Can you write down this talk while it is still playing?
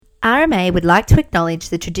RMA would like to acknowledge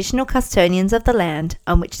the traditional custodians of the land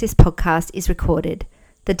on which this podcast is recorded,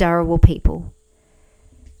 the Dharawal people.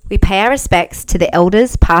 We pay our respects to the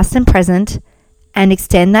elders past and present and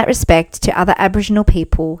extend that respect to other Aboriginal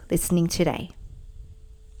people listening today.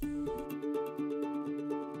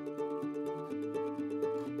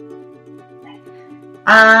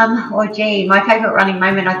 My favourite running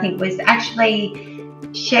moment I think was actually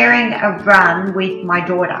sharing a run with my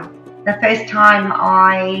daughter. The first time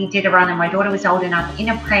I did a run and my daughter was old enough in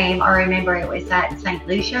a pram, I remember it was at St.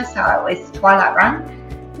 Lucia, so it was Twilight Run,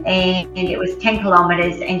 and it was 10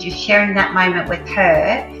 kilometres, and just sharing that moment with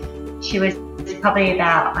her. She was probably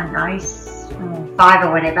about, 5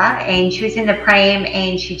 or whatever, and she was in the pram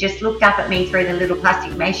and she just looked up at me through the little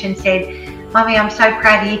plastic mesh and said, "Mummy, I'm so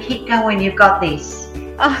proud of you, keep going, you've got this."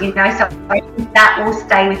 So I think that will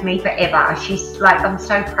stay with me forever. She's like, "I'm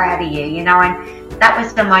so proud of you," and that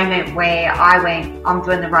was the moment where I went, I'm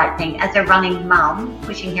doing the right thing. As a running mum,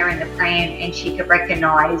 pushing her in the pram, and she could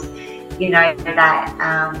recognise, that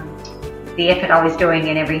the effort I was doing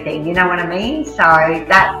and everything, you know what I mean? So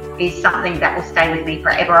that is something that will stay with me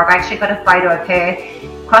forever. I've actually got a photo of her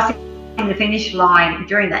crossing the finish line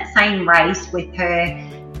during that same race with her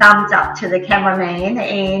thumbs up to the cameraman,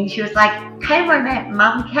 and she was like, "Cameraman,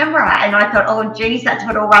 mum, camera." And I thought, oh geez, that's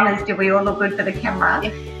what all runners do. We all look good for the camera.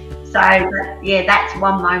 Yeah. So yeah, that's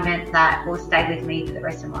one moment that will stay with me for the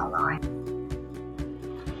rest of my life.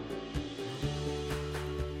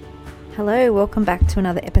 Hello, welcome back to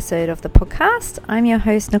another episode of the podcast. I'm your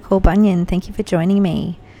host, Nicole Bunyan. Thank you for joining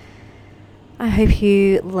me. I hope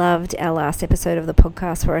you loved our last episode of the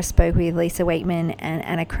podcast where I spoke with Lisa Waitman and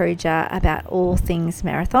Anna Kroger about all things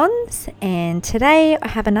marathons. And today I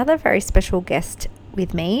have another very special guest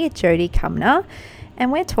with me, Jodie Cumner,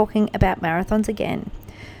 and we're talking about marathons again.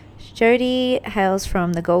 Jodie hails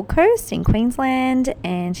from the Gold Coast in Queensland,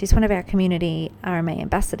 and she's one of our community RMA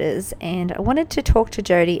ambassadors. And I wanted to talk to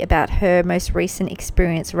Jodie about her most recent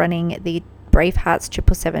experience running the Bravehearts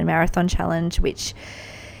 777 Marathon Challenge, which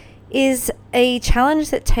is a challenge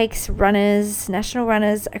that takes runners, national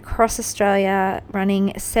runners across Australia,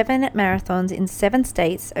 running 7 marathons in 7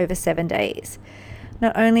 states over 7 days.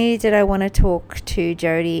 Not only did I want to talk to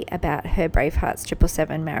Jodie about her Bravehearts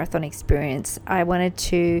 777 marathon experience, I wanted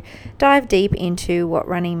to dive deep into what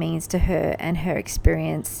running means to her and her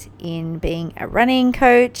experience in being a running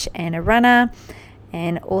coach and a runner,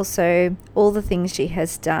 and also all the things she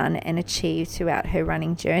has done and achieved throughout her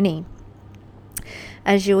running journey.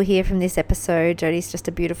 As you'll hear from this episode, Jodie's just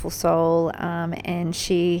a beautiful soul, and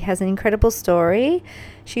she has an incredible story.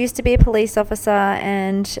 She used to be a police officer,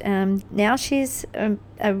 and now she's a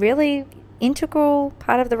really integral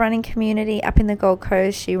part of the running community up in the Gold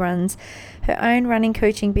Coast. She runs her own running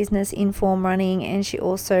coaching business, Inform Running, and she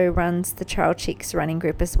also runs the Child Chicks running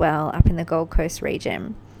group as well up in the Gold Coast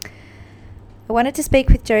region. I wanted to speak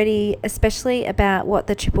with Jodie especially about what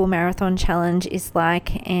the Triple Marathon Challenge is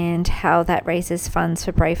like and how that raises funds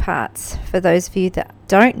for Bravehearts. For those of you that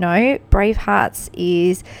don't know, Bravehearts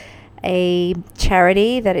is a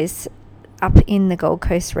charity that is up in the Gold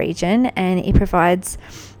Coast region, and it provides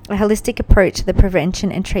a holistic approach to the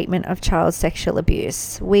prevention and treatment of child sexual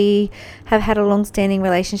abuse. We have had a long-standing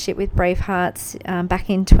relationship with Bravehearts. Back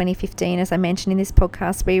in 2015, as I mentioned in this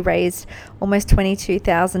podcast, we raised almost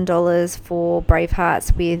 $22,000 for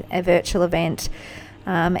Bravehearts with a virtual event.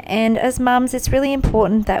 And as mums, it's really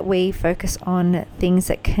important that we focus on things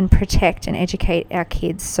that can protect and educate our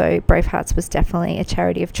kids. So Bravehearts was definitely a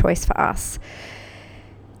charity of choice for us.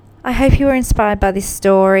 I hope you were inspired by this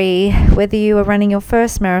story. Whether you are running your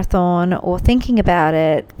first marathon or thinking about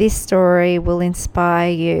it, this story will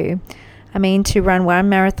inspire you. I mean, to run one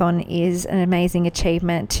marathon is an amazing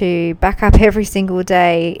achievement. To back up every single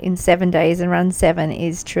day in 7 days and run 7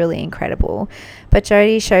 is truly incredible. But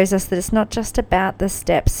Jodie shows us that it's not just about the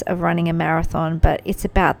steps of running a marathon, but it's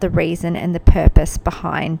about the reason and the purpose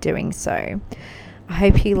behind doing so. I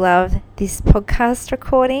hope you love this podcast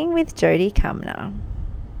recording with Jodie Cumner.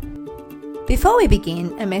 Before we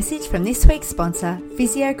begin, a message from this week's sponsor,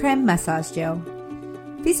 Physiocrem Massage Gel.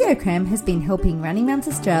 Physiocrem has been helping Running Mums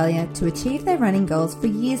Australia to achieve their running goals for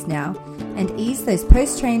years now and ease those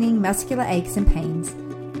post-training muscular aches and pains.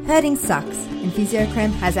 Hurting sucks, and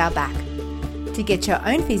Physiocrem has our back. To get your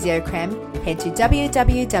own Physiocrem, head to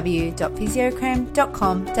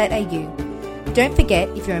www.physiocrem.com.au. Don't forget,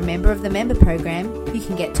 if you're a member of the member program, you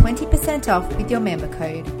can get 20% off with your member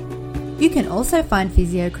code. You can also find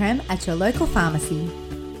Physiocrem at your local pharmacy.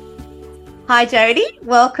 Hi, Jodie.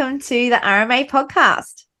 Welcome to the RMA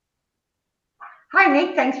podcast. Hi,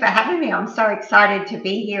 Nick. Thanks for having me. I'm so excited to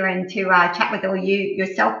be here and to chat with all you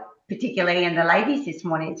yourself particularly and the ladies this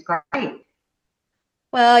morning. It's great.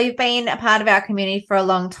 Well, you've been a part of our community for a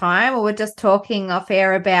long time. We were just talking off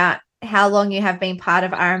air about how long you have been part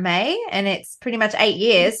of RMA, and it's pretty much 8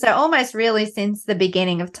 years, so almost really since the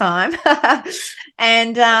beginning of time.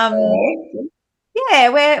 And yeah,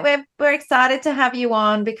 we're excited to have you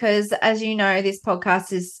on because, as you know, this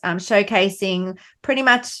podcast is showcasing pretty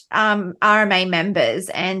much RMA members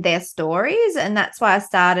and their stories, and that's why I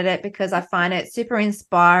started it, because I find it super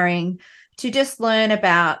inspiring to just learn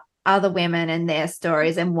about other women and their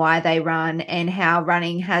stories and why they run and how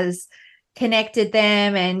running has connected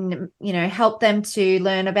them and, you know, helped them to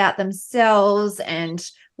learn about themselves and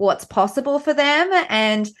what's possible for them.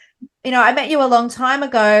 And you know, I met you a long time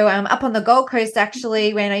ago up on the Gold Coast,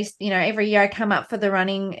 actually, when I, you know, every year I come up for the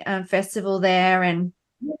running festival there, and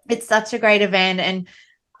it's such a great event. And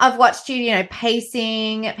I've watched you, you know,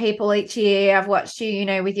 pacing people each year. I've watched you, you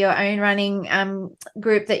know, with your own running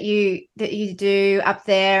group that you do up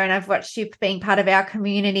there, and I've watched you being part of our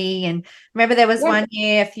community. And remember, there was one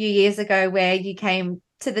year a few years ago where you came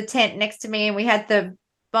to the tent next to me, and we had the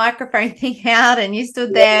microphone thing out, and you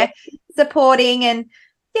stood there supporting. And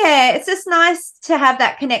yeah, it's just nice to have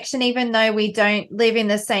that connection, even though we don't live in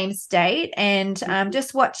the same state. And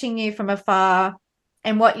just watching you from afar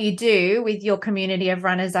and what you do with your community of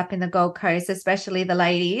runners up in the Gold Coast, especially the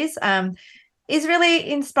ladies, is really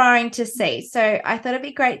inspiring to see. So I thought it'd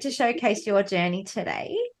be great to showcase your journey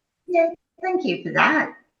today. Yeah, thank you for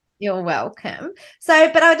that. You're welcome.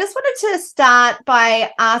 So, but I just wanted to start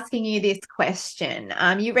by asking you this question.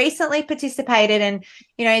 You recently participated, and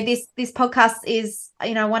you know this podcast is,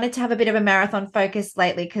 you know, I wanted to have a bit of a marathon focus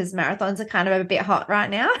lately because marathons are kind of a bit hot right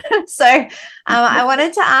now. So, I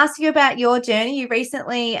wanted to ask you about your journey. You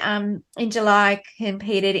recently, in July,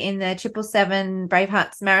 competed in the 777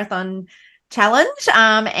 Bravehearts Marathon Challenge,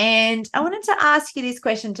 and I wanted to ask you this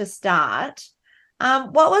question to start.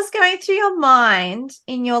 What was going through your mind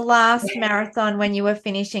in your last marathon when you were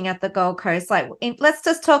finishing at the Gold Coast? Like, let's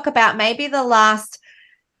just talk about maybe the last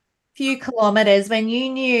few kilometers when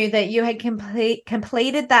you knew that you had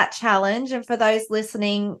completed that challenge. And for those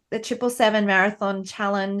listening, the 777 Marathon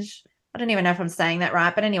Challenge, I don't even know if I'm saying that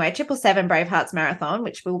right, but anyway, 777 Bravehearts Marathon,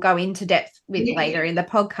 which we'll go into depth with later in the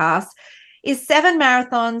podcast, is 7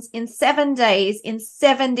 marathons in 7 days in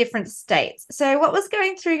 7 different states. So what was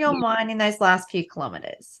going through your mind in those last few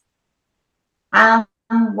kilometers? Well,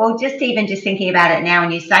 just thinking about it now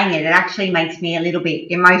and you're saying it, it actually makes me a little bit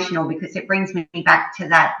emotional because it brings me back to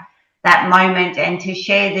that moment, and to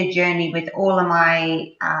share the journey with all of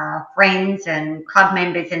my friends and club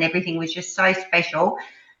members and everything was just so special.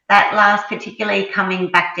 That last, particularly coming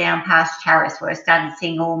back down past Charis, where I started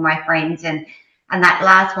seeing all my friends, and that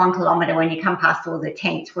last 1 kilometre when you come past all the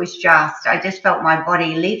tents was just, I just felt my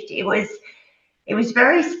body lift. It was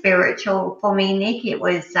very spiritual for me, Nick. It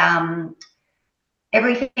was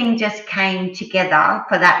everything just came together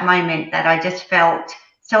for that moment, that I just felt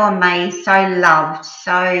so amazed, so loved,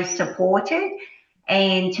 so supported.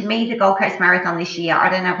 And to me, the Gold Coast Marathon this year, I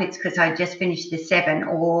don't know if it's because I just finished the 7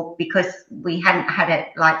 or because we hadn't had it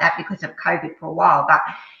like that because of COVID for a while, but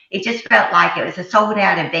it just felt like it was a sold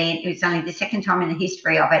out event. It was only the second time in the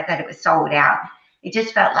history of it that it was sold out. It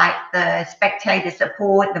just felt like the spectator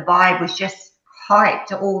support, the vibe was just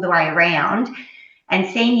hyped all the way around. And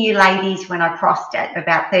seeing you ladies when I crossed it,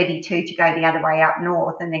 about 32 to go the other way up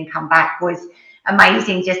north and then come back, was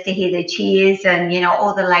amazing, just to hear the cheers and, you know,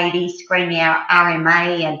 all the ladies screaming out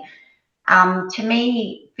RMA. And to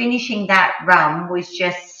me, finishing that run was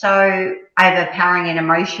just so overpowering and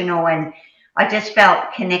emotional, and I just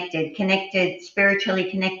felt connected,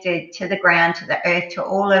 spiritually connected to the ground, to the earth, to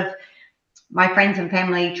all of my friends and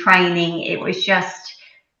family training. It was just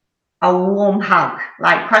a warm hug.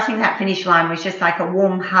 Like crossing that finish line was just like a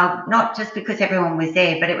warm hug, not just because everyone was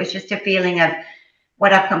there, but it was just a feeling of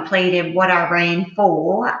what I've completed, what I ran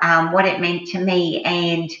for, what it meant to me,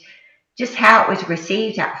 and just how it was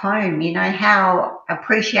received at home, you know, how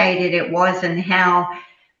appreciated it was, and how,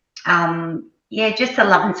 just the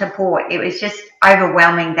love and support. It was just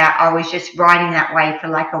overwhelming that I was just riding that way for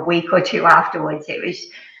like a week or two afterwards.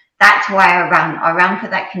 That's why I run. I run for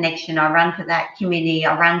that connection. I run for that community.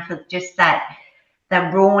 I run for just the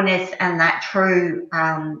rawness and that true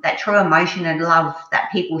emotion and love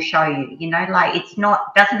that people show you. You know, like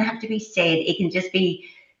doesn't have to be said. It can just be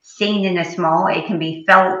seen in a smile. It can be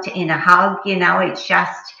felt in a hug. You know, it's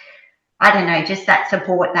just, I don't know, just that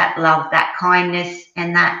support, that love, that kindness,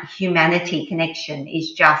 and that humanity connection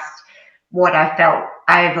is just what I felt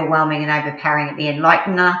overwhelming and overpowering at the end, like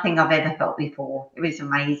nothing I've ever felt before. It was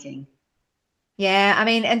amazing. Yeah, I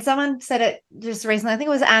mean, and someone said it just recently, I think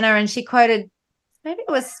it was Anna, and she quoted, maybe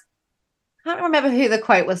it was can't remember who the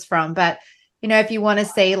quote was from, but, you know, if you want to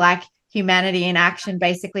see like humanity in action,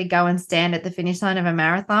 basically go and stand at the finish line of a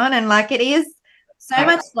marathon. And like, it is so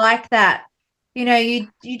much like that. You know, you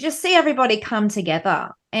just see everybody come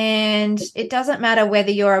together, and it doesn't matter whether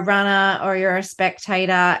you're a runner or you're a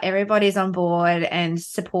spectator, everybody's on board and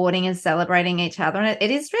supporting and celebrating each other. And it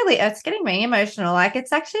is really, it's getting me emotional. Like,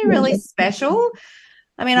 it's actually really special.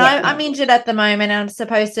 I mean, I'm injured at the moment, and I was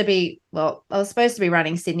supposed to be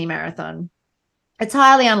running Sydney Marathon. It's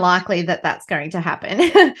highly unlikely that that's going to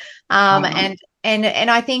happen. And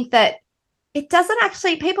I think that it doesn't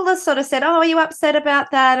actually, people have sort of said, oh, are you upset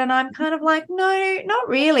about that? And I'm kind of like, no, not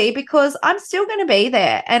really, because I'm still going to be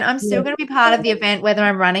there, and I'm still going to be part of the event, whether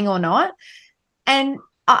I'm running or not. And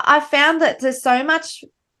I found that there's so much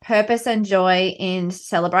purpose and joy in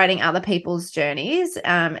celebrating other people's journeys,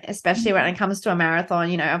 especially when it comes to a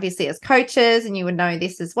marathon. You know, obviously as coaches, and you would know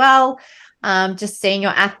this as well, just seeing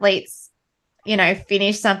your athletes, you know,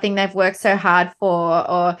 finish something they've worked so hard for,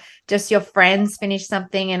 or just your friends finish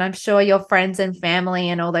something. And I'm sure your friends and family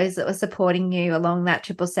and all those that were supporting you along that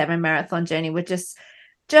 777 marathon journey were just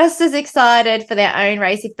as excited for their own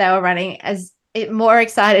race, if they were running, as more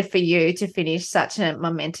excited for you to finish such a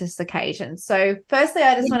momentous occasion. So firstly,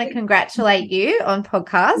 I just want to congratulate you on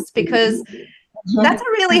podcast, because that's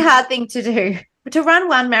a really hard thing to do. To run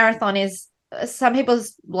one marathon is some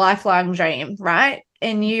people's lifelong dream, right?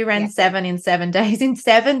 And you ran 7 in 7 days in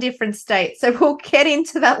 7 different states. So we'll get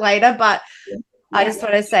into that later, but I just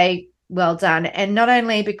want to say well done. And not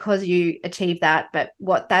only because you achieved that, but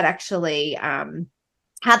what that actually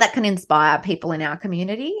how that can inspire people in our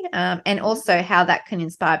community, and also how that can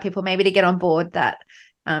inspire people maybe to get on board that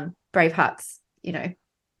Bravehearts, you know,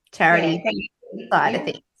 charity side of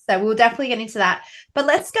things. So we'll definitely get into that. But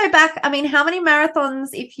let's go back. I mean, how many marathons,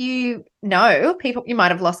 if you know, people, you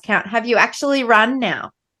might have lost count, have you actually run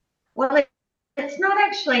now? Well, it's not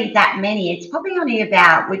actually that many. It's probably only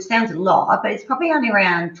about, which sounds a lot, but it's probably only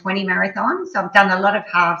around 20 marathons. So I've done a lot of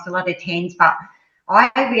halves, a lot of tens, but I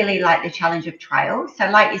really like the challenge of trails. So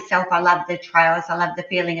like yourself, I love the trails. I love the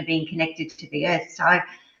feeling of being connected to the earth. So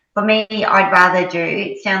for me, I'd rather do,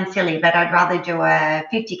 it sounds silly, but I'd rather do a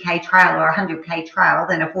 50K trail or a 100K trail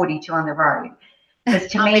than a 42 on the road. Because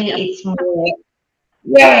to me, it's more,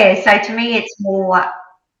 so to me, it's more,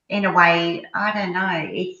 in a way, I don't know,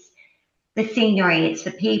 it's the scenery, it's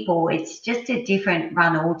the people, it's just a different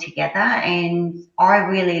run altogether. And I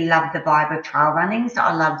really love the vibe of trail running. So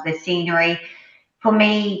I love the scenery. For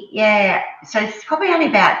me, so it's probably only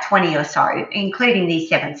about 20 or so, including these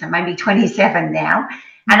 7, so maybe 27 now.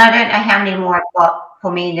 And I don't know how many more I've got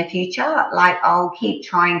for me in the future. Like, I'll keep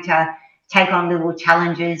trying to take on little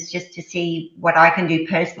challenges just to see what I can do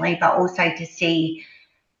personally, but also to see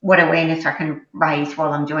what awareness I can raise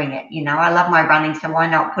while I'm doing it. You know, I love my running, so why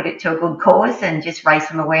not put it to a good cause and just raise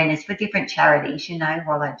some awareness for different charities, you know,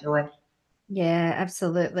 while I do it. Yeah,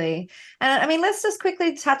 absolutely. And I mean, let's just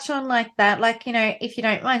quickly touch on like that, like, you know, if you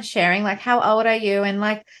don't mind sharing, like, how old are you? And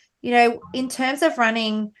like, you know, in terms of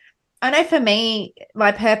running, I know for me,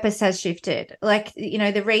 my purpose has shifted. Like, you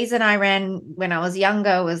know, the reason I ran when I was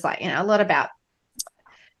younger was like, you know, a lot about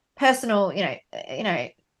personal, you know,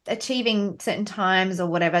 achieving certain times or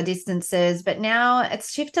whatever distances, but now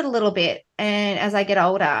it's shifted a little bit. And as I get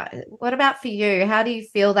older, what about for you? How do you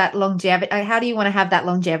feel that longevity? How do you want to have that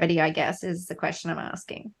longevity, I guess, is the question I'm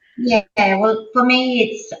asking. Yeah, well, for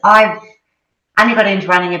me, I've only got into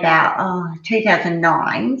running about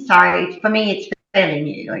 2009. So for me, it's fairly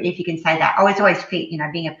new, if you can say that. I was always fit, you know,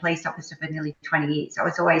 being a police officer for nearly 20 years. I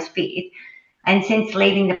was always fit. And since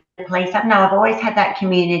leaving the police, I don't know, I've always had that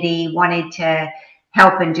community, wanted to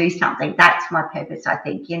help and do something. That's my purpose, I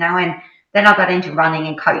think, you know. And then I got into running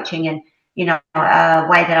and coaching, and, you know, a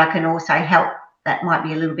way that I can also help that might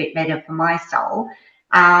be a little bit better for my soul.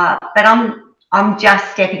 But I'm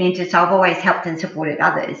just stepping into, so I've always helped and supported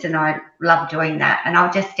others, and I love doing that. And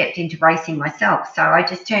I've just stepped into racing myself. So I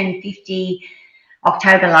just turned 50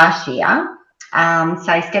 October last year. So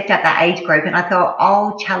I stepped up that age group, and I thought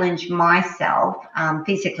I'll challenge myself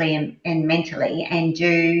physically and mentally and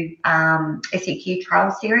do SEQ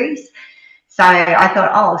trial series. So I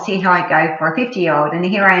thought, oh, I'll see how I go for a 50-year-old. And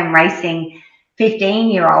here I am racing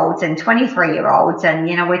 15-year-olds and 23-year-olds. And,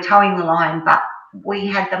 you know, we're towing the line, but we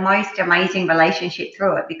had the most amazing relationship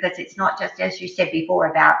through it, because it's not just, as you said before,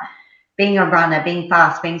 about being a runner, being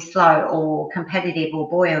fast, being slow or competitive or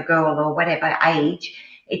boy or girl or whatever age.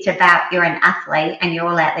 It's about, you're an athlete and you're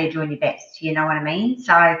all out there doing your best. You know what I mean?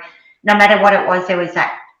 So no matter what it was, there was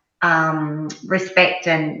that respect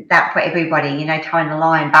and that for everybody, you know, towing the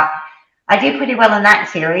line. But I did pretty well in that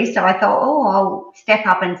series. So I thought, oh, I'll step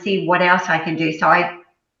up and see what else I can do. So I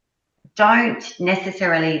don't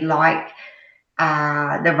necessarily like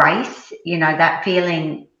the race. That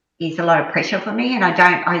feeling is a lot of pressure for me, and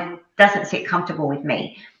I doesn't sit comfortable with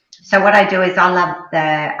me. So what I do is I love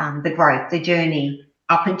the growth, the journey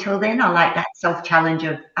up until then. I like that self challenge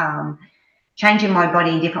of changing my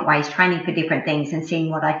body in different ways, training for different things, and seeing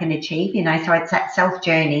what I can achieve. So it's that self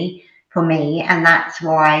journey for me, and that's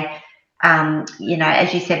why,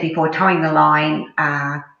 as you said before, towing the line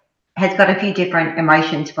has got a few different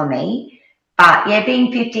emotions for me. But yeah,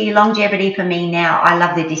 being 50, longevity for me now, I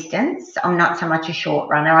love the distance. I'm not so much a short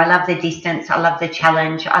runner. I love the distance. I love the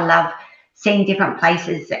challenge. I love seeing different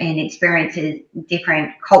places and experiences,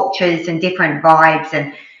 different cultures and different vibes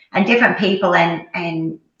and different people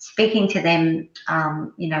and speaking to them.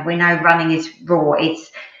 We know running is raw.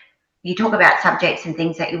 You talk about subjects and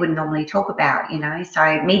things that you wouldn't normally talk about,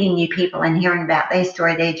 so meeting new people and hearing about their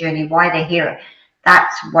story, their journey, why they're here.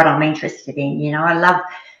 That's what I'm interested in. I love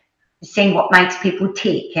seeing what makes people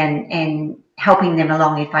tick and helping them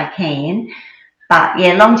along if I can. But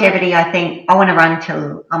yeah, longevity, I think I want to run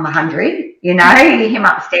till I'm 100, him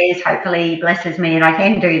upstairs hopefully blesses me and I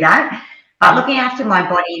can do that. But looking after my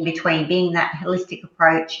body in between, being that holistic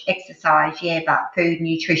approach, exercise, but food,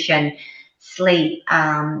 nutrition, sleep,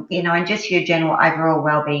 and just your general overall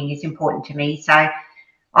well-being is important to me. So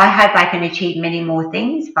I hope I can achieve many more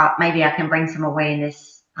things, but maybe I can bring some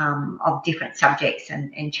awareness of different subjects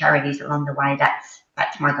and charities along the way.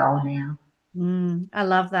 That's my goal now. I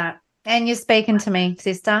love that. And you're speaking to me,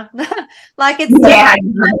 sister. Like it's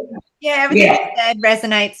everything you said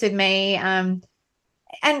resonates with me.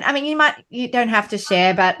 And I mean, you don't have to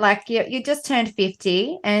share, but like you just turned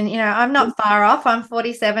 50, and I'm not far off. I'm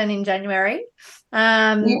 47 in January.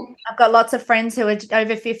 I've got lots of friends who are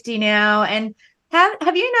over 50 now, and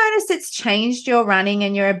have you noticed it's changed your running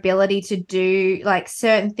and your ability to do like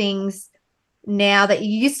certain things now that you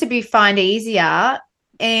used to find easier?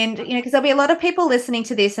 And, because there'll be a lot of people listening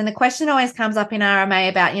to this, and the question always comes up in RMA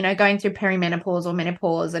about, going through perimenopause or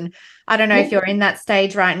menopause. And I don't know if you're in that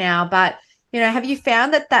stage right now, but, have you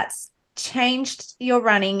found that that's changed your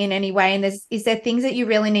running in any way? And is there things that you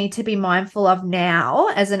really need to be mindful of now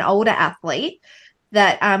as an older athlete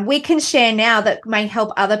that we can share now that may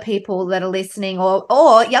help other people that are listening,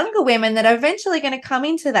 or younger women that are eventually going to come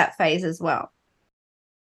into that phase as well?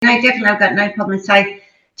 No, definitely. I've got no problem. So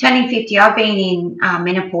turning 50, I've been in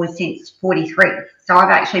menopause since 43. So I've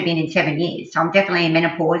actually been in 7 years. So I'm definitely in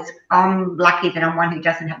menopause. I'm lucky that I'm one who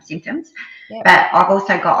doesn't have symptoms. Yep. But I've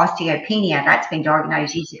also got osteopenia that's been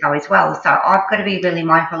diagnosed years ago as well. So I've got to be really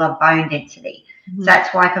mindful of bone density. So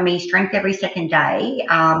that's why for me, strength every second day,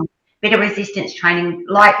 bit of resistance training,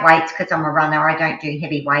 light weights because I'm a runner. I don't do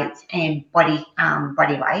heavy weights, and body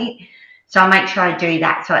weight. So I make sure I do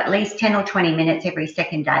that. So at least 10 or 20 minutes every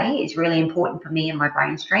second day is really important for me and my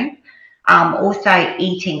bone strength. Also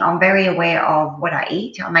eating, I'm very aware of what I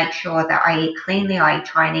eat. I make sure that I eat cleanly. I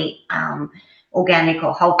try and eat organic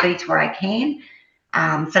or whole foods where I can.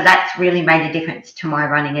 So that's really made a difference to my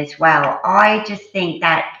running as well. I just think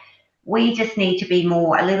that we just need to be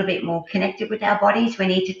a little bit more connected with our bodies. We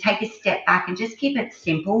need to take a step back and just keep it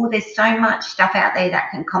simple. There's so much stuff out there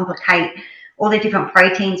that can complicate all the different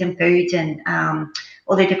proteins and foods and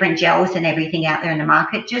all the different gels and everything out there in the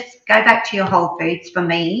market. Just go back to your whole foods. For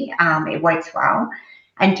me, it works well.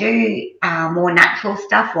 And do more natural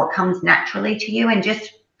stuff, what comes naturally to you, and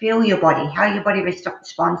just feel your body, how your body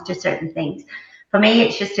responds to certain things. For me,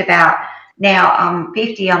 it's just about, now I'm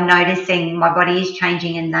 50, I'm noticing my body is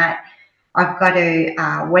changing in that I've got to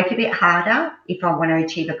work a bit harder if I want to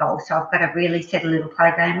achieve a goal. So I've got to really set a little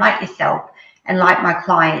program like yourself and like my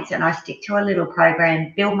clients, and I stick to a little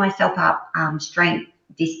program, build myself up, strength,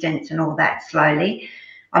 distance and all that slowly.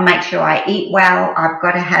 I make sure I eat well. I've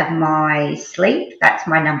got to have my sleep. That's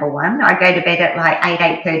my number one. I go to bed at like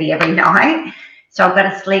 8:30 every night. So I've got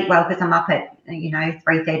to sleep well because I'm up at,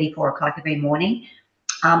 3:30, 4 o'clock every morning.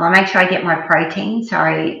 I make sure I get my protein.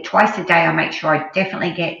 So twice a day, I make sure I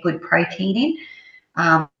definitely get good protein in.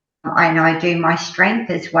 And I do my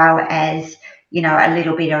strength as well as, a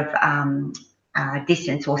little bit of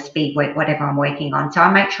distance or speed work, whatever I'm working on. So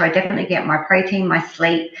I make sure I definitely get my protein, my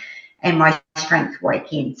sleep, and my strength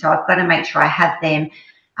work in. So I've got to make sure I have them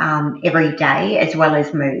every day as well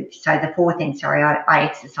as move. So the fourth thing, I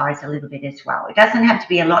exercise a little bit as well. It doesn't have to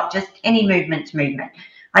be a lot, just any movement's movement.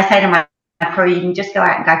 I say to my crew, you can just go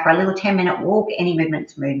out and go for a little 10-minute walk, any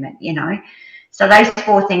movement's movement, So those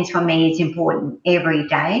four things for me is important every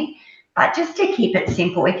day. But just to keep it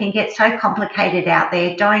simple, it can get so complicated out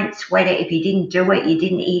there. Don't sweat it. If you didn't do it, you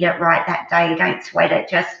didn't eat it right that day, don't sweat it.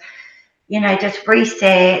 Just, just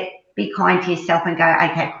reset, be kind to yourself and go,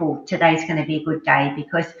 okay, cool, today's going to be a good day.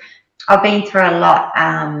 Because I've been through a lot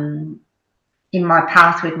in my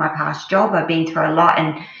past with my past job. I've been through a lot,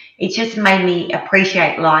 and it's just made me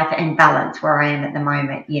appreciate life and balance where I am at the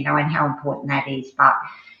moment, you know, and how important that is. But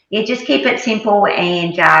yeah, just keep it simple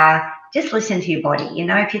and just listen to your body. You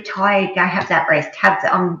know, if you're tired, go have that rest.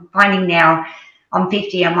 I'm finding now I'm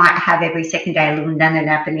 50, I might have every second day a little nana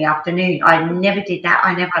nap in the afternoon. I never did that.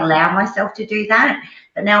 I never allowed myself to do that.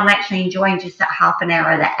 But now I'm actually enjoying just that half an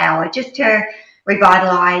hour or that hour just to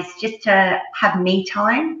revitalize, just to have me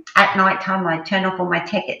time. At night time, I turn off all my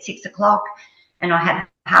tech at 6 o'clock and I have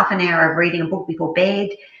half an hour of reading a book before bed,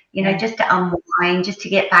 you know, just to unwind, just to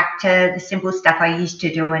get back to the simple stuff I used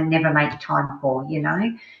to do and never make time for, you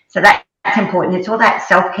know. So that's important. It's all that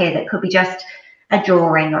self-care that could be just a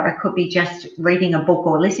drawing, or it could be just reading a book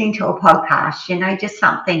or listening to a podcast, you know, just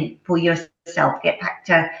something for yourself. Get back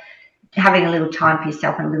to having a little time for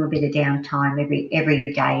yourself and a little bit of downtime every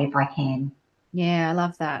day if I can. Yeah, I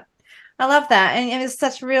love that. I love that. And there's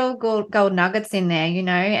such real gold nuggets in there, you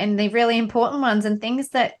know, and the really important ones and things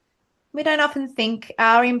that we don't often think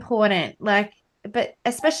are important, like, but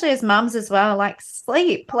especially as mums as well, like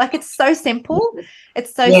sleep. Like, it's so simple.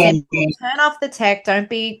 It's so simple. Yeah. Turn off the tech. Don't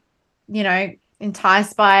be, you know,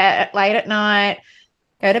 enticed by it late at night.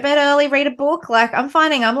 Go to bed early, read a book. Like, I'm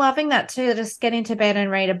finding I'm loving that too. Just get into bed and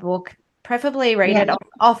read a book, preferably read it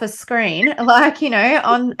off a screen, like, you know,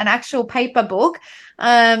 on an actual paper book.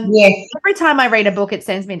 Yes. Every time I read a book, it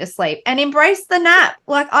sends me to sleep. And embrace the nap.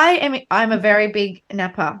 Like, I'm a very big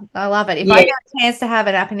napper. I love it. If I get a chance to have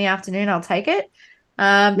a nap in the afternoon, I'll take it,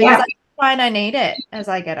 because I find I need it as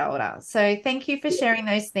I get older. So thank you for sharing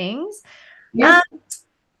those things.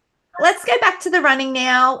 Let's go back to the running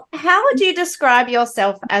now. How would you describe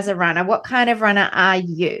yourself as a runner? What kind of runner are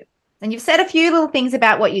you? And you've said a few little things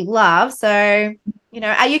about what you love. So, you know,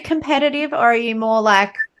 are you competitive, or are you more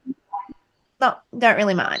like, don't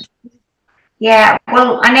really mind? Yeah,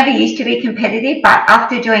 well, I never used to be competitive, but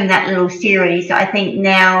after doing that little series, I think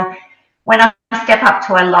now when I step up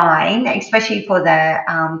to a line, especially for the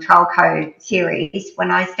Trial Code series, when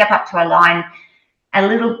I step up to a line, a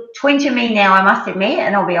little twinge of me now, I must admit,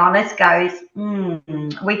 and I'll be honest, goes,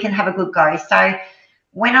 we can have a good go. So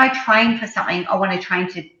when I train for something, I want to train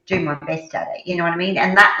to do my best at it. You know what I mean?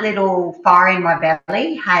 And that little fire in my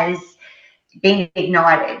belly has been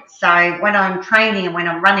ignited. So when I'm training and when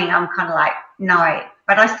I'm running, I'm kind of like, no.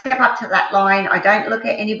 But I step up to that line. I don't look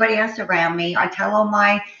at anybody else around me. I tell all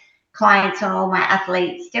my clients and all my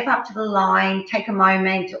athletes, step up to the line, take a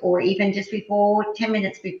moment, or even just before, 10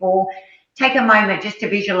 minutes before, take a moment just to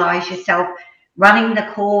visualize yourself running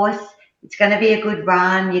the course. It's going to be a good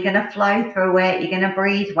run. You're going to flow through it. You're going to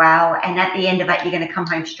breathe well. And at the end of it, you're going to come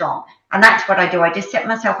home strong. And that's what I do. I just set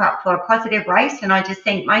myself up for a positive race. And I just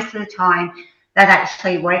think most of the time that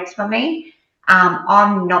actually works for me.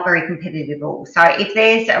 I'm not very competitive at all. So if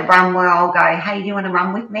there's a run where I'll go, hey, do you want to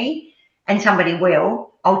run with me? And somebody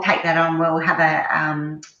will, I'll take that on. We'll have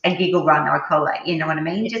a giggle run, I call it. You know what I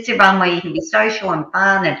mean? Just a run where you can be social and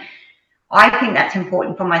fun. And I think that's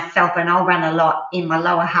important for myself. And I'll run a lot in my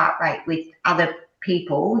lower heart rate with other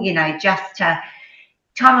people, you know, just to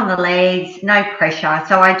time on the legs, no pressure.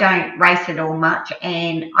 So I don't race it all much.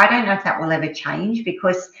 And I don't know if that will ever change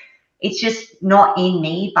because it's just not in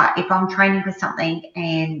me. But if I'm training for something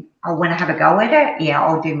and I want to have a go at it, yeah,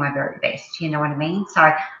 I'll do my very best. You know what I mean? So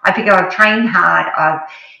I figure I've trained hard, I've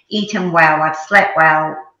eaten well, I've slept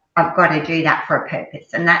well. I've got to do that for a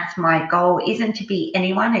purpose. And that's my goal, isn't to be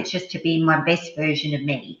anyone. It's just to be my best version of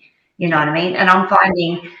me. You know what I mean? And I'm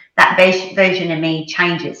finding that best version of me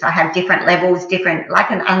changes. I have different levels, different,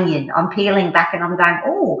 like an onion. I'm peeling back and I'm going,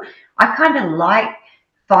 oh, I kind of like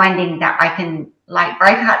finding that I can, like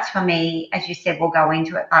Bravehearts for me, as you said, we'll go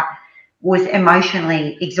into it, but was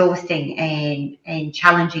emotionally exhausting and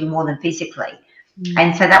challenging more than physically.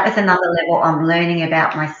 And so that was another level I'm learning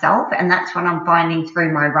about myself. And that's what I'm finding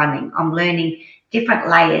through my running. I'm learning different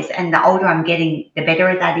layers. And the older I'm getting, the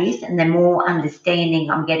better that is. And the more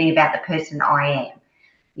understanding I'm getting about the person I am.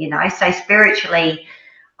 You know, so spiritually,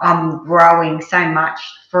 I'm growing so much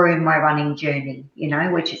through my running journey, you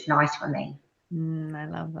know, which is nice for me. I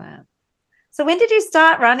love that. So when did you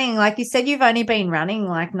start running? Like you said, you've only been running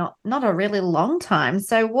like not a really long time.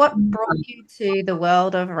 So what brought you to the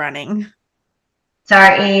world of running? So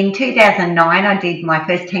in 2009, I did my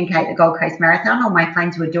first 10K at the Gold Coast Marathon. All my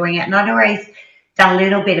friends were doing it, and I'd always done a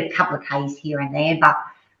little bit of couple of Ks here and there, but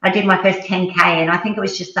I did my first 10K, and I think it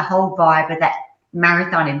was just the whole vibe of that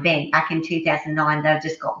marathon event back in 2009 that I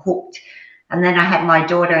just got hooked. And then I had my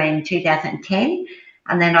daughter in 2010,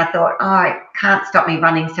 and then I thought, oh, it can't stop me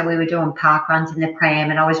running. So we were doing park runs in the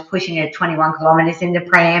pram, and I was pushing her 21 kilometres in the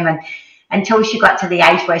pram, until she got to the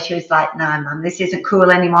age where she was like, no, Mum, this isn't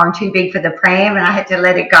cool anymore. I'm too big for the pram, and I had to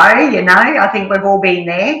let it go, you know. I think we've all been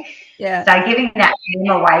there. Yeah. So giving that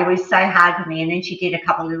pram away was so hard for me. And then she did a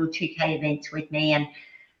couple of little 2K events with me.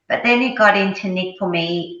 But then it got into Nick for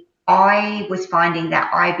me. I was finding that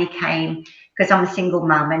I became, because I'm a single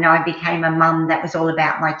mum, and I became a mum that was all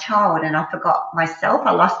about my child, and I forgot myself.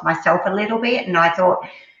 I lost myself a little bit, and I thought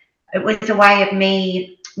it was a way of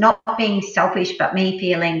me not being selfish, but me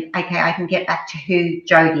feeling, okay, I can get back to who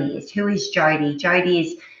Jodie is. Who is Jodie? Jodie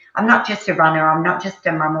is, I'm not just a runner, I'm not just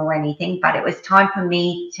a mum or anything, but it was time for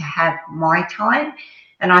me to have my time.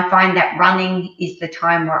 And I find that running is the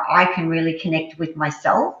time where I can really connect with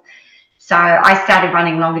myself. So I started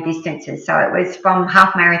running longer distances. So it was from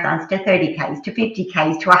half marathons to 30Ks to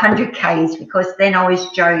 50Ks to 100Ks, because then I was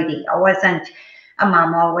Jodie. I wasn't a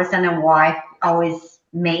mum, I wasn't a wife, I was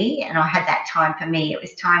me, and I had that time for me. It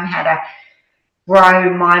was time how to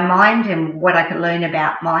grow my mind and what I could learn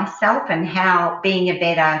about myself, and how being a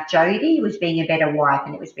better Jodie was being a better wife,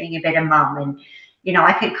 and it was being a better mum. And, you know,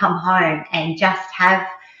 I could come home and just have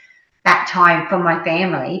that time for my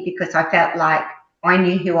family, because I felt like I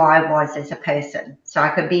knew who I was as a person, so I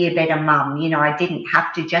could be a better mum. You know, I didn't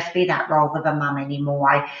have to just be that role of a mum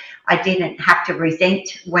anymore. I didn't have to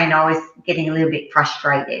resent when I was getting a little bit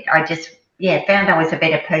frustrated. I just, found I was a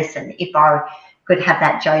better person if I could have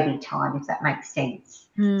that Jodie time, if that makes sense.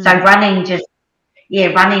 So running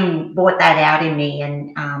brought that out in me,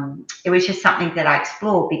 and it was just something that I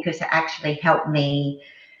explored, because it actually helped me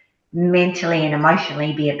mentally and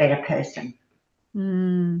emotionally be a better person.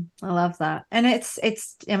 I love that. And it's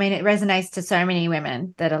I mean, it resonates to so many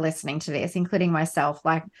women that are listening to this, including myself.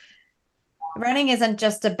 Like, running isn't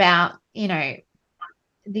just about, you know,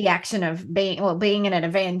 the action of being in an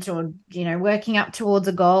event, or, you know, working up towards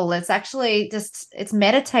a goal. It's actually just, it's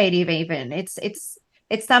meditative even. It's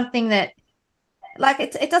something that, like,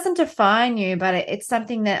 it doesn't define you, but it's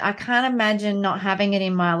something that I can't imagine not having it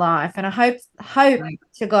in my life. And I hope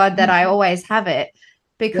to God that I always have it,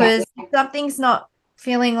 because something's not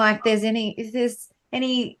feeling like there's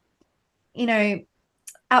any, you know,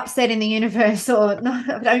 upset in the universe, or not,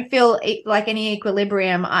 I don't feel like any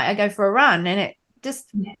equilibrium, I go for a run, and it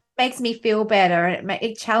just makes me feel better, and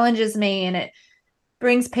it challenges me, and it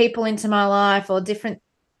brings people into my life, or different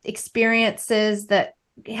experiences that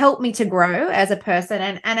help me to grow as a person.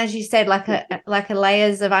 And as you said, like a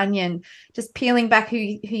layers of onion, just peeling back who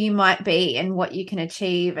you might be and what you can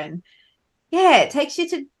achieve. And it takes you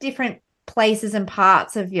to different places and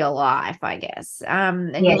parts of your life, I guess.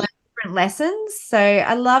 And you learn different lessons. So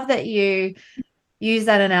I love that you use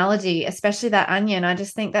that analogy, especially that onion. I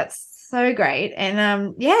just think that's so great.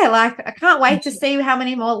 And like, I can't wait to see how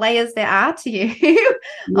many more layers there are to you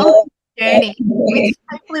on the journey, which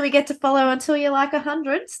hopefully we get to follow until you're like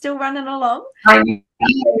 100, still running along.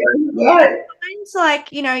 It's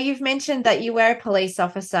like, you know, you've mentioned that you were a police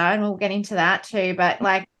officer, and we'll get into that too, but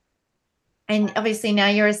like, and obviously now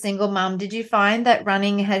you're a single mum. Did you find that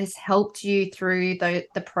running has helped you through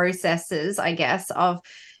the processes, I guess, of,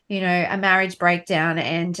 you know, a marriage breakdown,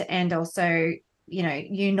 and also, you know,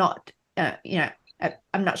 you not,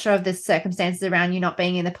 I'm not sure of the circumstances around you not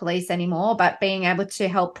being in the police anymore, but being able to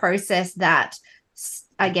help process that,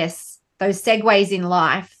 I guess, those segues in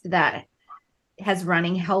life, that has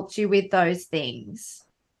running helped you with those things?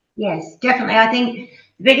 Yes, definitely. I think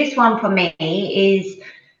the biggest one for me is,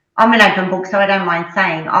 I'm an open book, so I don't mind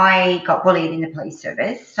saying I got bullied in the police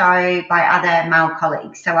service, so by other male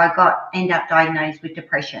colleagues. So I ended up diagnosed with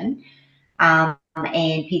depression and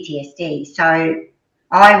PTSD. So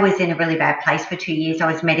I was in a really bad place for 2 years.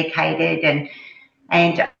 I was medicated,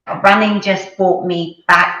 and running just brought me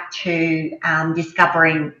back to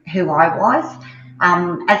discovering who I was.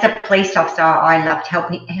 As a police officer, I loved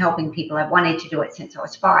helping people. I wanted to do it since I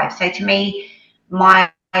was 5. So to me,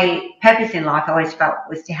 my purpose in life, I always felt,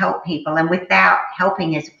 was to help people. And without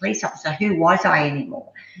helping as a police officer, who was I anymore?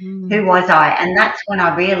 Who was I? And that's when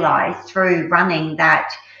I realized through running that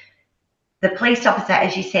the police officer,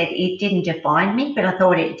 as you said, it didn't define me, but I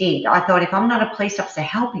thought it did. I thought, if I'm not a police officer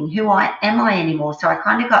helping, who am I anymore? So I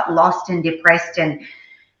kind of got lost and depressed, and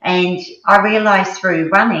I realized through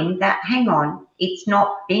running that, hang on, it's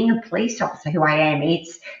not being a police officer who I am,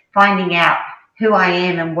 it's finding out who I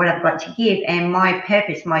am and what I've got to give. And my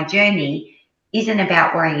purpose, my journey, isn't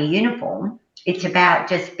about wearing a uniform. It's about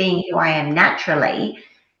just being who I am naturally.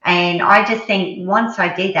 And I just think once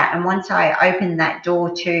I did that, and once I opened that door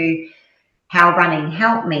to how running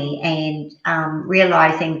helped me, and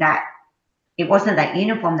realizing that it wasn't that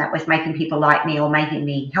uniform that was making people like me, or making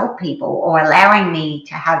me help people, or allowing me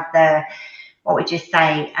to have the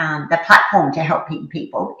platform to help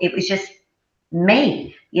people. It was just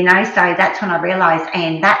me, so that's when I realized,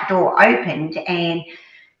 and that door opened, and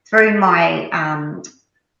through my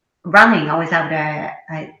running, I was able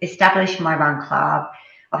to establish my run club.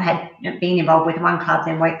 I've been involved with one club,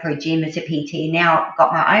 then worked for a gym as a PT. Now I've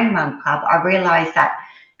got my own run club. I realized that,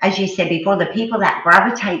 as you said before, the people that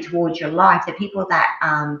gravitate towards your life, the people that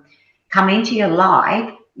come into your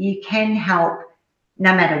life, you can help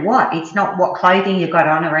no matter what. It's not what clothing you got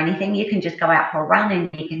on or anything. You can just go out for a run and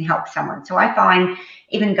you can help someone. So I find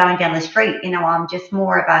even going down the street, I'm just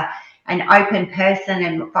more of an open person,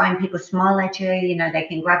 and find people smile at you, they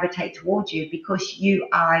can gravitate towards you because you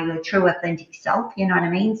are your true authentic self, you know what I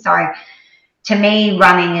mean? So to me,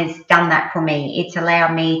 running has done that for me. It's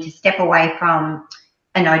allowed me to step away from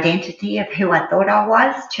an identity of who I thought I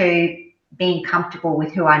was to being comfortable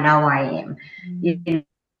with who I know I am. You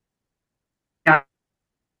know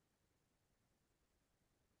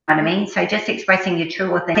what I mean? So just expressing your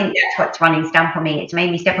true authentic, I think that's what running's done for me. It's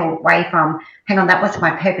made me step away from, hang on, that was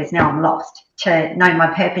my purpose, now I'm lost, to know my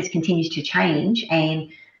purpose continues to change, and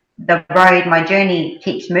the road, my journey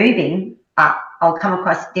keeps moving, but I'll come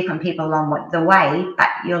across different people along the way, but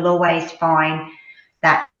you'll always find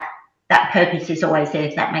that that purpose is always there,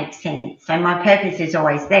 if that makes sense. So my purpose is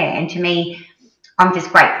always there, and to me, I'm just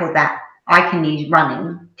grateful that I can use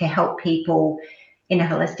running to help people in a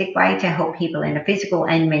holistic way, to help people in a physical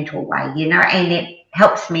and mental way, and it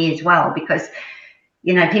helps me as well because,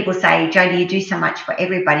 people say, Jodie, you do so much for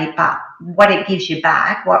everybody, but what it gives you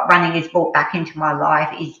back, what running has brought back into my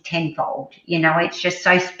life is tenfold. It's just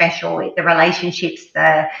so special. The relationships,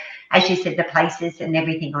 as you said, the places and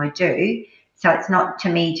everything I do. So it's not to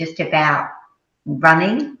me just about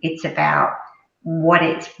running, it's about what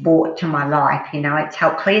it's brought to my life. It's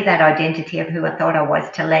helped clear that identity of who I thought I was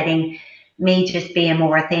to letting me just be a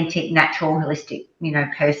more authentic, natural, holistic,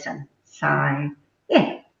 person. So,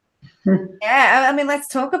 yeah. Yeah, I mean, let's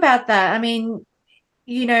talk about that. I mean,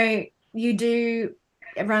 you do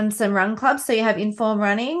run some run clubs, so you have Inform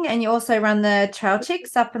Running, and you also run the Trail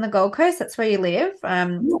Chicks up in the Gold Coast. That's where you live.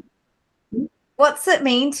 What's it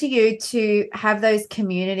mean to you to have those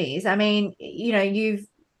communities? I mean,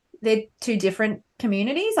 they're two different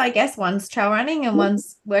communities, I guess. One's trail running and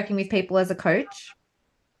one's working with people as a coach.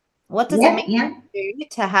 What does it mean to you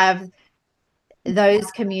to have those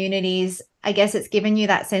communities? I guess it's given you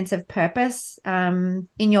that sense of purpose in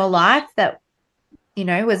your life that,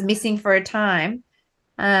 was missing for a time.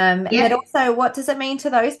 But also, what does it mean to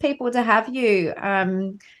those people to have you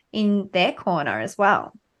in their corner as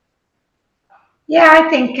well? Yeah, I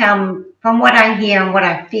think from what I hear and what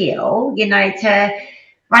I feel,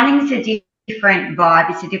 running's a different vibe.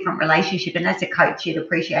 It's a different relationship, and as a coach, you'd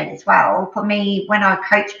appreciate as well. For me, when I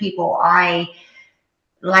coach people, I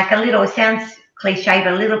like it sounds cliche,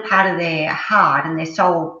 but a little part of their heart and their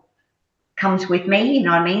soul comes with me, you know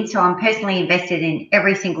what I mean? So I'm personally invested in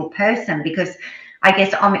every single person because I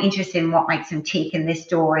guess I'm interested in what makes them tick and their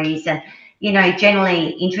stories and, generally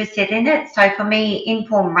interested in it. So for me,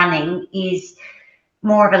 Inform Running is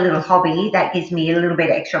more of a little hobby that gives me a little bit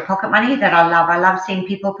of extra pocket money that I love. I love seeing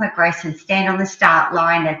people progress and stand on the start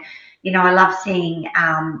line, and I love seeing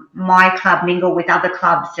my club mingle with other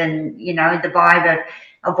clubs, and the vibe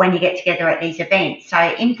of when you get together at these events. So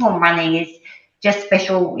Inform Running is just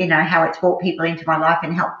special, how it's brought people into my life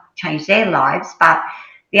and helped change their lives. But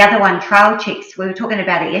the other one, Trail Chicks, we were talking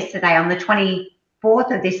about it yesterday. On the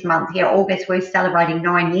 24th of this month, August, we're celebrating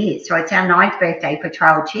 9 years. So it's our 9th birthday for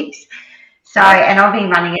Trail Chicks. So, and I've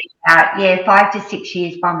been running it about, 5 to 6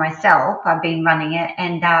 years by myself. I've been running it.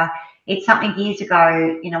 And it's something years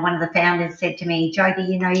ago, one of the founders said to me, Jodie,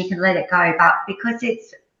 you can let it go. But because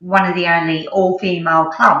it's one of the only all-female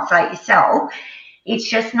clubs like yourself, it's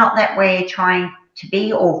just not that we're trying to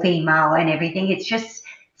be all-female and everything. It's just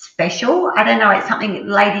special. I don't know. It's something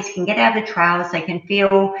ladies can get out of the trails. They can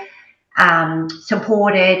feel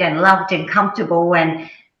supported and loved and comfortable, and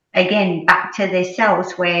again back to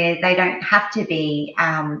themselves, where they don't have to be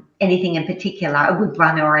anything in particular, a good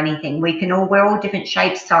runner or anything. We're all different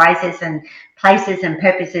shapes, sizes and places and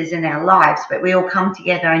purposes in our lives, but we all come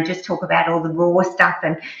together and just talk about all the raw stuff,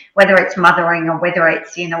 and whether it's mothering or whether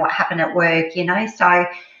it's what happened at work. So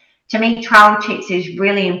to me, Trail Chicks is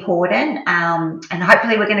really important, and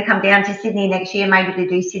hopefully we're going to come down to Sydney next year, maybe to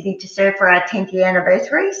do Sydney to Surf for our 10th year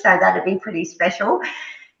anniversary, so that'd be pretty special.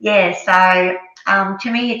 So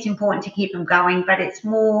to me, it's important to keep them going, but it's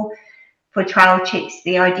more for Trail Chicks,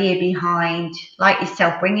 the idea behind, like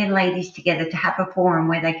yourself, bringing ladies together to have a forum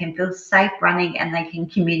where they can feel safe running and they can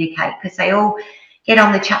communicate, because they all get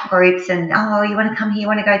on the chat groups and, oh, you want to come here, you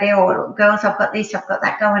want to go there, or girls, I've got this, I've got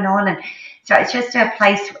that going on. And so it's just a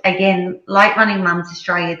place, again, like Running Mums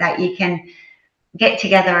Australia, that you can get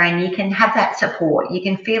together and you can have that support. You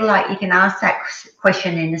can feel like you can ask that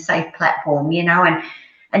question in a safe platform,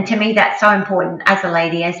 and to me that's so important as a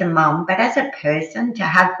lady, as a mum, but as a person, to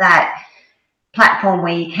have that platform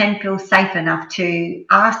where you can feel safe enough to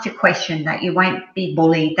ask a question, that you won't be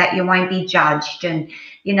bullied, that you won't be judged, and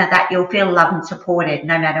that you'll feel loved and supported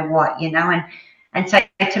no matter what, and so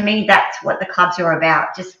to me that's what the clubs are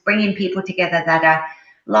about, just bringing people together that are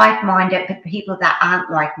like-minded, but people that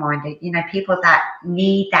aren't like-minded, people that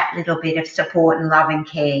need that little bit of support and love and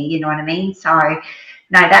care, you know what I mean? So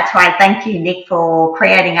no, that's why thank you, Nick, for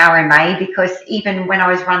creating RMA, because even when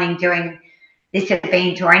I was running during this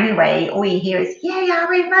event or anyway, all you hear is, yay,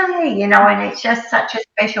 RMA, and it's just such a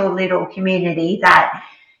special little community that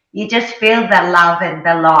you just feel the love and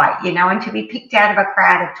the light, and to be picked out of a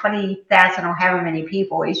crowd of 20,000 or however many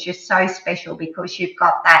people is just so special, because you've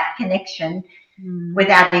got that connection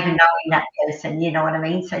without even knowing that person, you know what I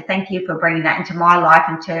mean? So thank you for bringing that into my life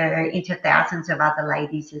and into thousands of other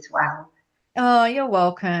ladies as well. Oh, you're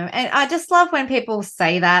welcome. And I just love when people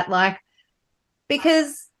say that, like,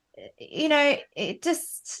 because,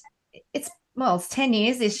 it's 10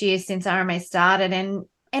 years this year since RMA started, and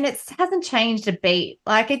it hasn't changed a beat.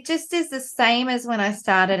 Like, it just is the same as when I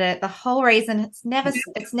started it. The whole reason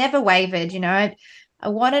it's never wavered. I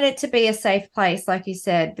wanted it to be a safe place, like you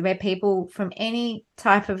said, where people from any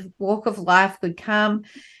type of walk of life could come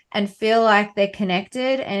and feel like they're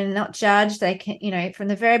connected and not judged. They can, from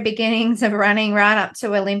the very beginnings of running right up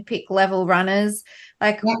to Olympic level runners,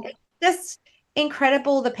 like just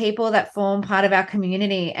incredible, the people that form part of our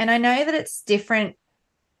community. And I know that it's different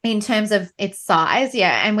in terms of its size,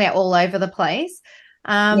 and we're all over the place.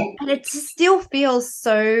 And it still feels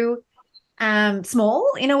so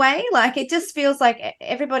small in a way. Like, it just feels like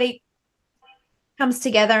everybody comes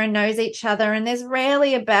together and knows each other, and there's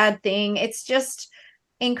rarely a bad thing. It's just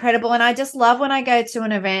incredible. And I just love when I go to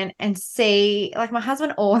an event and see, like, my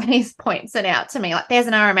husband always points it out to me, like, there's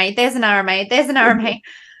an RMA, there's an RMA, there's an RMA.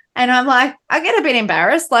 And I'm like, I get a bit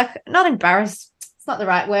embarrassed, like, not embarrassed, it's not the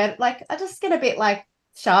right word. Like, I just get a bit like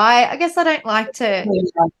shy. I guess I don't like to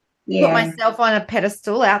put myself on a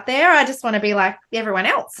pedestal out there. I just want to be like everyone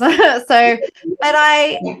else. But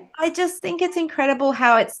I just think it's incredible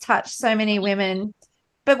how it's touched so many women.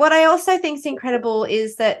 But what I also think is incredible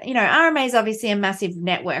is that, RMA is obviously a massive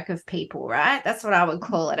network of people, right? That's what I would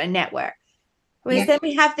call it, a network. Whereas then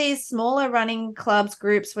we have these smaller running clubs,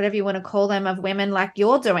 groups, whatever you want to call them, of women like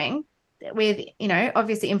you're doing with,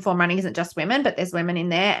 obviously Inform Running isn't just women, but there's women in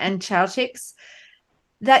there, and Child Chicks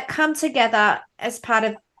that come together as part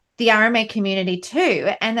of the RMA community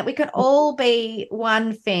too, and that we can all be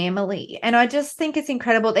one family. And I just think it's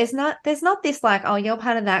incredible. There's not this like, oh, you're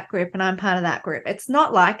part of that group and I'm part of that group. It's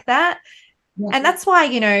not like that. And that's why,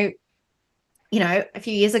 a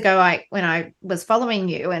few years ago, when I was following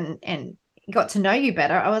you and got to know you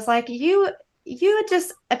better, I was like, you are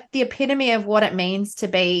just the epitome of what it means to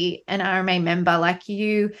be an RMA member. Like,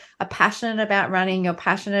 you are passionate about running, you're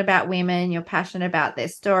passionate about women, you're passionate about their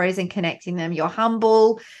stories and connecting them, you're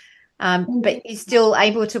humble, but you're still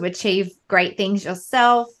able to achieve great things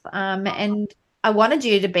yourself. And I wanted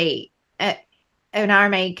you to be an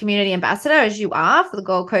RMA community ambassador, as you are, for the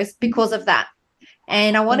Gold Coast, because of that.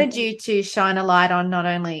 And I wanted you to shine a light on not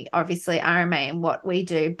only obviously RMA and what we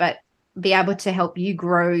do, but be able to help you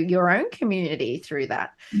grow your own community through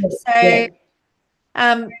that. So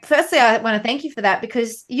firstly, I want to thank you for that,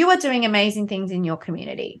 because you are doing amazing things in your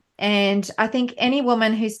community. And I think any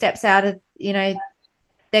woman who steps out of,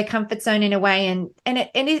 their comfort zone in a way, and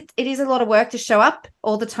it is a lot of work to show up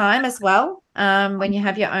all the time as well, when you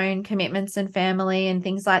have your own commitments and family and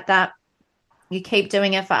things like that. You keep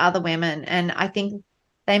doing it for other women. And I think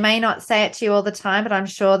they may not say it to you all the time, but I'm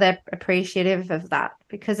sure they're appreciative of that,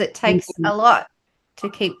 because it takes a lot to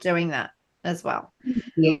keep doing that as well.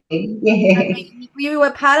 Yeah. You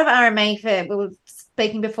were part of RMA for, we were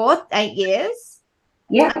speaking before, 8 years.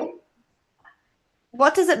 Yeah.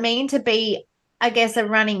 What does it mean to be, I guess, a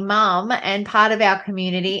running mum and part of our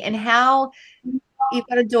community, and how you've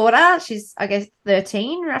got a daughter, she's, I guess,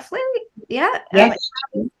 13 roughly. Yeah.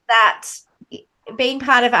 That being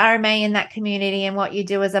part of RMA in that community and what you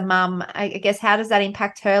do as a mum, I guess, how does that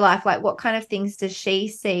impact her life? Like, what kind of things does she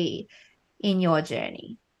see in your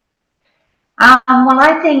journey? Well,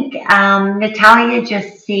 I think Natalia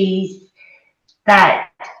just sees that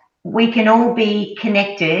we can all be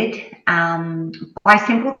connected by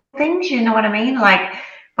simple things, you know what I mean? Like,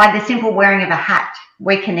 by the simple wearing of a hat,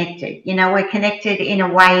 we're connected. We're connected in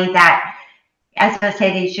a way that, as I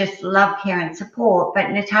said, is just love, care, and support. But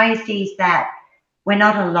Natalia sees that we're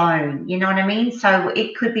not alone, you know what I mean? So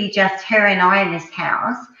it could be just her and I in this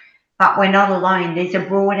house, but we're not alone. There's a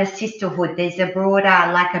broader sisterhood. There's a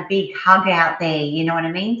broader, like a big hug out there. You know what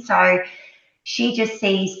I mean? So she just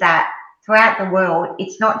sees that throughout the world,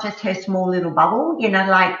 it's not just her small little bubble,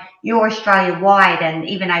 like you're Australia wide, and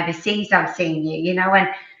even overseas I've seen you,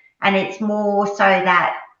 and it's more so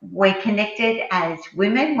that we're connected as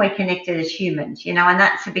women, we're connected as humans, and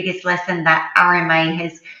that's the biggest lesson that RMA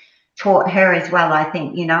has taught her as well, I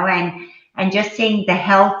think, and just seeing the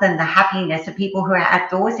health and the happiness of people who are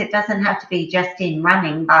outdoors. It doesn't have to be just in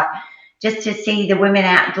running, but just to see the women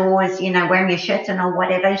outdoors, wearing your shirts and or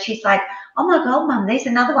whatever. She's like, oh my God, Mum, there's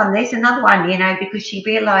another one, because she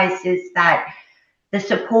realizes that the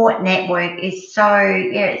support network is so,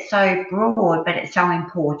 it's so broad, but it's so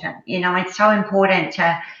important. It's so important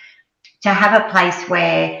to have a place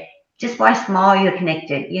where just by a smile you're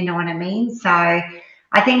connected, you know what I mean? So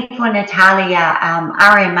I think for Natalia,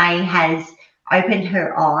 RMA has opened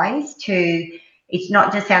her eyes to, it's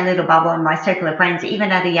not just our little bubble and my circle of friends.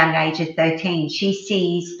 Even at a young age of 13, she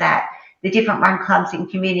sees that the different run clubs and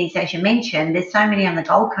communities, as you mentioned, there's so many on the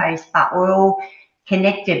Gold Coast, but we're all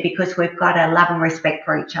connected because we've got a love and respect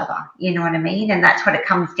for each other. You know what I mean? And that's what it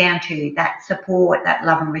comes down to, that support, that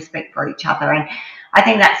love and respect for each other. And I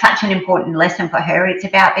think that's such an important lesson for her. It's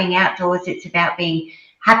about being outdoors. It's about being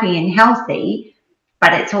happy and healthy,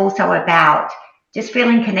 but it's also about just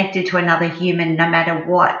feeling connected to another human, no matter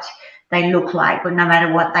what they look like or no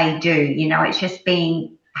matter what they do. It's just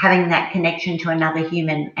having that connection to another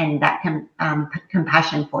human and that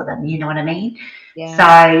compassion for them. You know what I mean? Yeah.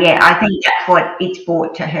 So, yeah, I think that's what it's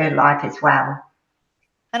brought to her life as well.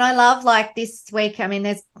 And I love, like, this week, I mean,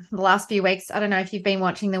 there's the last few weeks, I don't know if you've been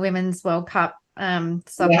watching the Women's World Cup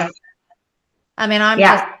soccer. Yes. I mean, I'm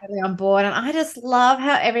just totally on board, and I just love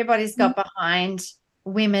how everybody's got behind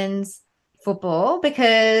women's football,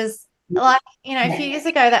 because, like, a few years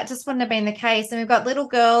ago that just wouldn't have been the case, and we've got little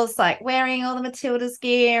girls like wearing all the Matildas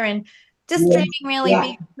gear and just dreaming really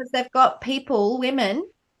big, because they've got women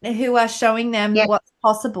who are showing them what's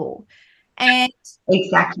possible. And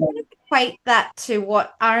exactly, equate that to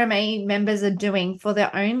what RMA members are doing for their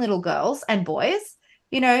own little girls and boys.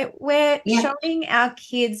 We're showing our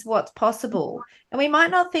kids what's possible, and we might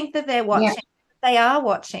not think that they're watching. But they are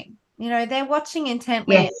watching. They're watching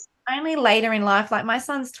intently. Yes. Only later in life, like my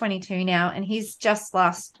son's 22 now, and he's just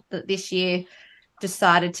this year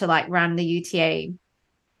decided to run the UTA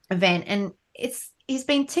event, and he's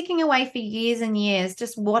been ticking away for years and years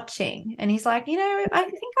just watching, and he's like, I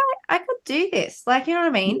think I could do this. Like, you know what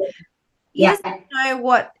I mean? You just don't know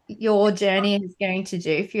what your journey is going to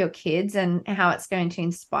do for your kids and how it's going to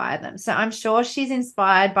inspire them. So I'm sure she's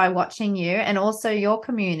inspired by watching you and also your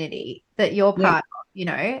community that you're part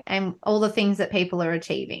of, and all the things that people are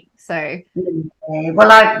achieving. So,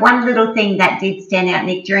 well, one little thing that did stand out,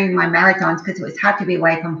 Nick, during my marathons, because it was hard to be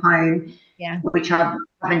away from home, which I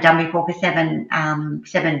haven't done before for 8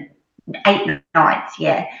 nights,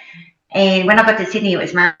 And when I got to Sydney, it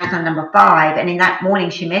was marathon number 5. And in that morning,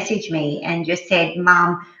 she messaged me and just said,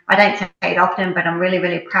 Mum, I don't say it often, but I'm really,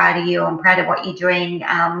 really proud of you. I'm proud of what you're doing.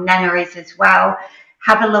 Nana is as well.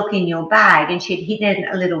 Have a look in your bag. And she'd hidden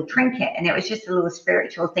a little trinket, and it was just a little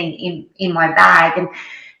spiritual thing in my bag. And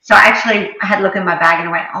so I actually had a look in my bag and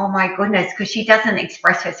I went, oh my goodness, because she doesn't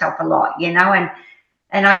express herself a lot,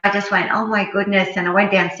 and I just went, oh my goodness. And I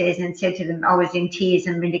went downstairs and said to them, I was in tears,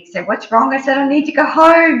 and Mindick said, what's wrong? I said, I need to go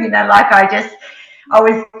home. I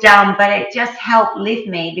was dumb, but it just helped lift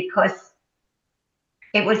me, because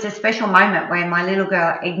it was a special moment where my little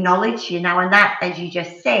girl acknowledged, and that, as you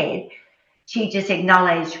just said, she just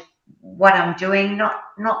acknowledged what I'm doing, not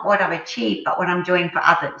what I've achieved, but what I'm doing for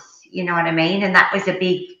others. You know what I mean? And that was a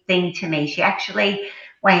big thing to me. She actually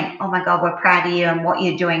went, oh my God, we're proud of you and what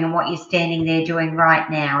you're doing and what you're standing there doing right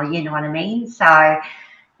now. You know what I mean? So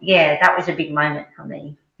yeah, that was a big moment for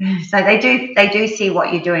me. So they do see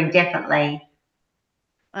what you're doing, definitely.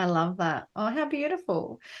 I love that. Oh, how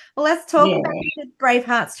beautiful. Well, let's talk about the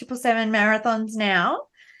Bravehearts 777 marathons now.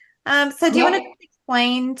 So do you want to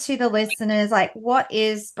explain to the listeners, what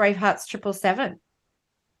is Bravehearts 777?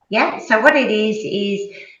 Yeah, so what it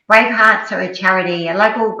is Bravehearts are a charity, a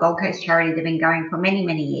local Gold Coast charity. They've been going for many,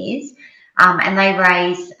 many years, and they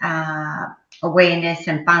raise awareness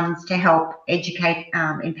and funds to help educate,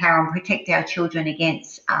 empower and protect our children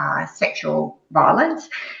against sexual violence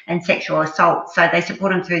and sexual assault. So they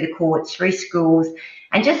support them through the courts, through schools,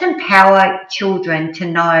 and just empower children to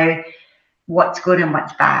know what's good and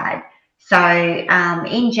what's bad. So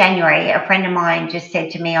in January, a friend of mine just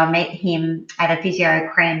said to me, I met him at a physio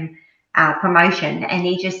creme promotion, and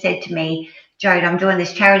he just said to me, Jode, I'm doing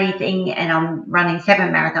this charity thing and I'm running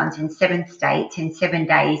 7 marathons in 7 states in 7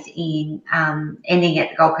 days in ending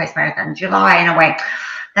at the Gold Coast Marathon in July. And I went,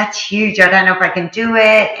 that's huge. I don't know if I can do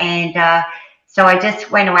it. And so I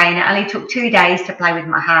just went away, and it only took 2 days to play with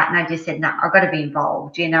my heart. And I just said, no, I've got to be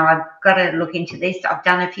involved. You know, I've got to look into this. I've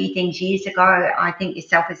done a few things years ago. I think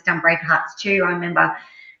yourself has done Brave Hearts too. I remember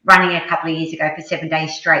running a couple of years ago for 7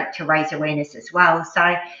 days straight to raise awareness as well.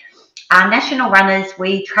 So national runners,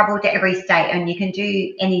 we travel to every state, and you can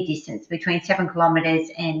do any distance between 7 kilometres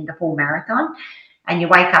and the full marathon. And you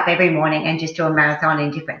wake up every morning and just do a marathon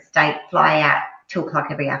in different states, fly out 2 o'clock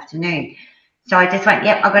every afternoon. So I just went,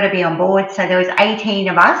 yep, I've got to be on board. So there was 18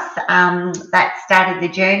 of us that started the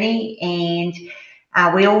journey, and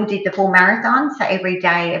we all did the full marathon. So every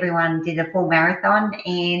day, everyone did a full marathon,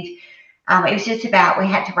 and it was just about, we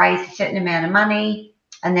had to raise a certain amount of money,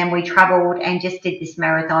 and then we travelled and just did this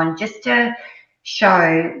marathon just to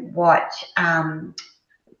show what,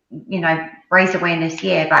 raise awareness,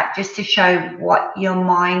 yeah, but just to show what your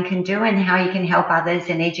mind can do and how you can help others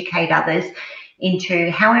and educate others into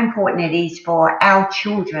how important it is for our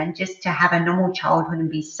children just to have a normal childhood and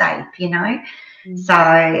be safe, you know. Mm-hmm. So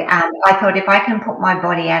I thought, if I can put my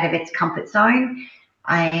body out of its comfort zone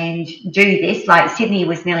and do this, like Sydney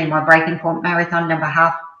was nearly my breaking point, marathon number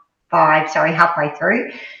halfway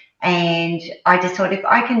through. And I just thought, if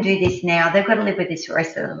I can do this now, they've got to live with this the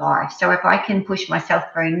rest of their life. So if I can push myself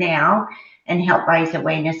through now and help raise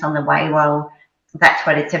awareness on the way, well, that's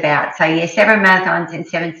what it's about. So yeah, 7 marathons in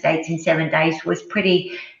 7 states in 7 days was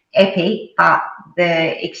pretty epic, but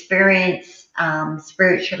the experience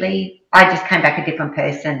spiritually, I just came back a different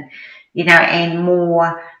person, you know, and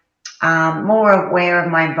more aware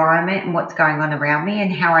of my environment and what's going on around me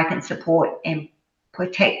and how I can support and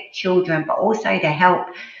protect children, but also to help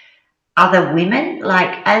other women.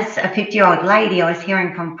 Like, as a 50-year-old lady, I was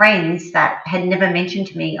hearing from friends that had never mentioned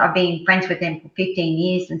to me, I've been friends with them for 15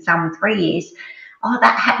 years and some 3 years, oh,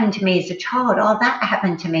 that happened to me as a child, oh, that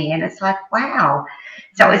happened to me. And it's like, wow.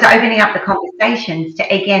 So it was opening up the conversations to,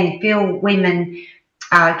 again, feel women,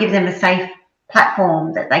 give them a safe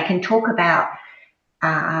platform that they can talk about,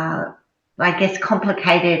 I guess,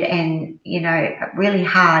 complicated and, you know, really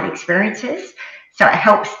hard experiences. So it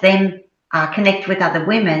helps them connect with other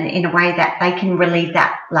women in a way that they can relieve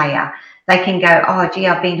that layer. They can go, oh, gee,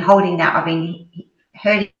 I've been holding that, I've been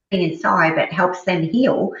hurting inside, but it helps them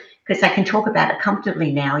heal because they can talk about it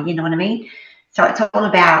comfortably now, you know what I mean? So it's all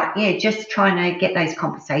about, yeah, just trying to get those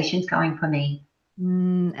conversations going for me.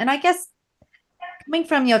 And I guess coming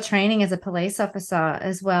from your training as a police officer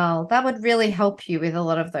as well, that would really help you with a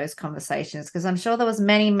lot of those conversations, because I'm sure there was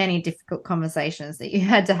many, many difficult conversations that you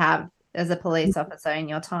had to have as a police officer in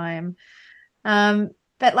your time.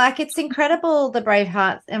 But like, it's incredible, the Brave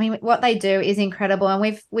Hearts. I mean, what they do is incredible.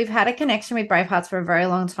 And we've had a connection with Brave Hearts for a very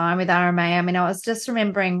long time with RMA. I mean, I was just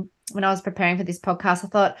remembering when I was preparing for this podcast, I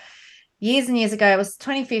thought years and years ago, it was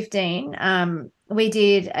 2015, we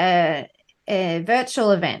did a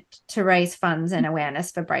virtual event to raise funds and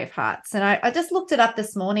awareness for Brave Hearts. And I just looked it up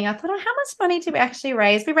this morning. I thought, oh, how much money did we actually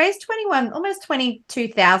raise? We raised almost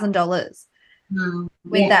 $22,000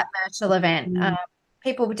 with that virtual event.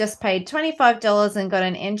 People just paid $25 and got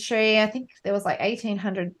an entry. I think there was like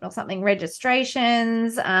 1,800 or something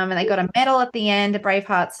registrations, and they got a medal at the end, a Brave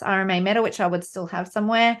Hearts RMA medal, which I would still have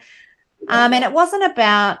somewhere. And it wasn't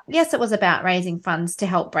about, yes, it was about raising funds to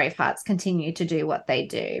help Brave Hearts continue to do what they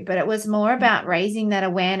do, but it was more about raising that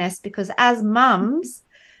awareness, because as mums,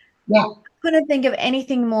 I couldn't think of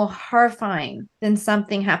anything more horrifying than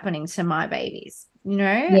something happening to my babies, you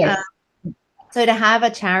know? Yes. So to have a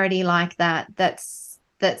charity like that, that's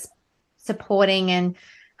supporting and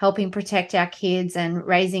helping protect our kids and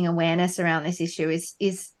raising awareness around this issue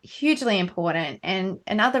is hugely important. And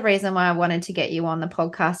another reason why I wanted to get you on the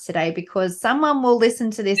podcast today, because someone will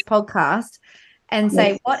listen to this podcast and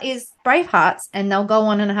say, what is Brave Hearts? And they'll go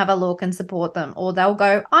on and have a look and support them. Or they'll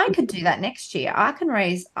go, I could do that next year. I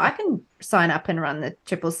can sign up and run the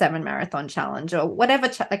 777 Marathon Challenge, or whatever.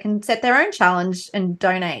 They can set their own challenge and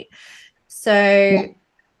donate. So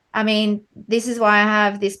I mean, this is why I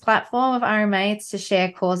have this platform of RMA. It's to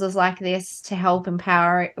share causes like this, to help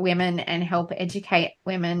empower women and help educate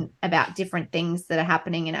women about different things that are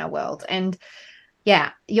happening in our world. And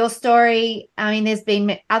yeah, your story, I mean, there's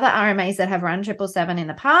been other RMAs that have run 777 in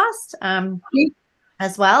the past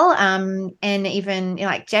as well. And even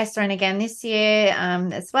like Jess ran again this year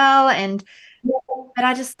as well. But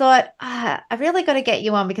I just thought, I really got to get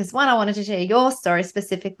you on, because one, I wanted to share your story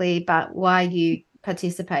specifically, but why you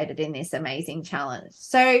participated in this amazing challenge.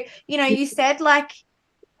 So, you know, you said like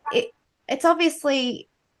it's obviously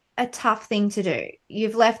a tough thing to do.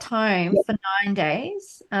 You've left home Yeah. for 9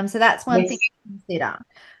 days. So that's one thing Yes. to consider.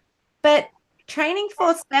 But training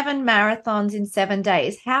for 7 marathons in 7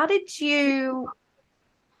 days, how did you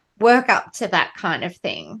work up to that kind of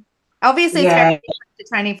thing? Obviously, it's very Yeah. different to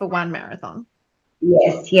training for 1 marathon.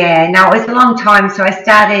 Yes. Yeah. No, it was a long time. So I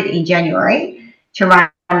started in January to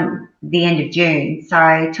run the end of June. So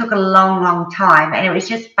it took a long, long time. And it was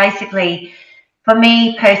just basically, for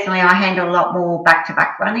me personally, I handle a lot more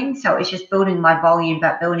back-to-back running. So it was just building my volume,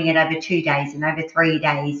 but building it over 2 days and over 3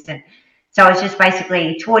 days. And so I was just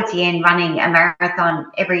basically towards the end running a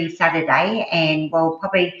marathon every Saturday and, well,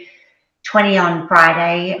 probably 20 on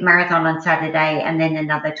Friday, marathon on Saturday, and then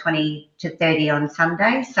another 20 to 30 on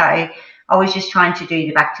Sunday. So I was just trying to do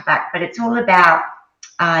the back to back, but it's all about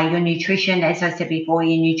your nutrition, as I said before,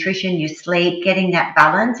 your nutrition, your sleep, getting that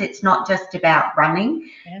balance. It's not just about running,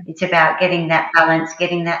 it's about getting that balance,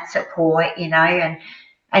 getting that support,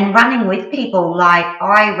 and running with people. Like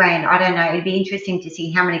I ran, I don't know, it'd be interesting to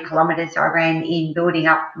see how many kilometers I ran in building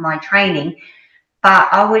up my training. But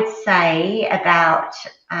I would say about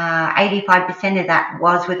 85% of that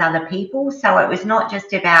was with other people. So it was not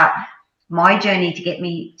just about my journey to get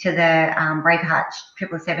me to the Braveheart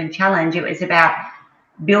 777 challenge. It was about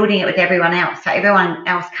building it with everyone else. So everyone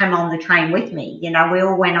else came on the train with me. We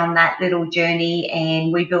all went on that little journey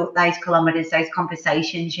and we built those kilometers, those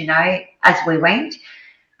conversations, as we went.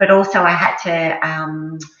 But also I had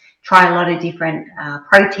to try a lot of different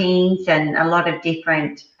proteins and a lot of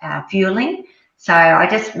different fueling. So I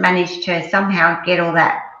just managed to somehow get all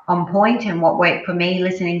that on point and what worked for me,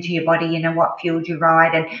 listening to your body, what fueled you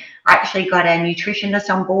right. And I actually got a nutritionist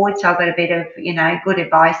on board. So I got a bit of, good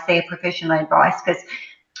advice there, professional advice, because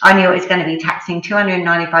I knew it was going to be taxing.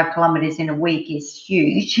 295 kilometres in a week is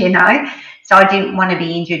huge, So I didn't want to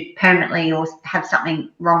be injured permanently or have something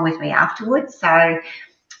wrong with me afterwards. So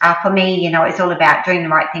for me, it's all about doing the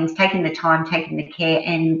right things, taking the time, taking the care,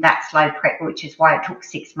 and that slow prep, which is why it took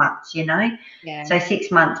 6 months, Yeah. So 6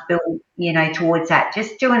 months build, towards that,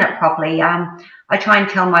 just doing it properly. I try and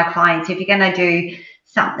tell my clients, if you're going to do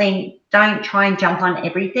something, don't try and jump on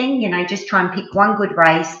everything, just try and pick one good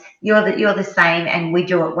race. You're the same and we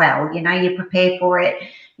do it well, you prepare for it.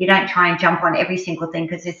 You don't try and jump on every single thing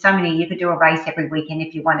because there's so many, you could do a race every weekend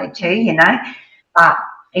if you wanted to, but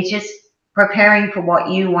it's just preparing for what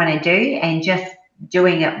you want to do and just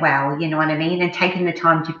doing it well, you know what I mean? And taking the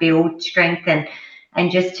time to build strength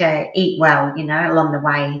and just to eat well, along the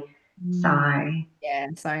way. So yeah,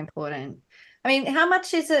 so important. I mean, how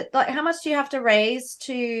much is it, like, how much do you have to raise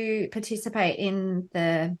to participate in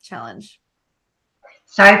the challenge?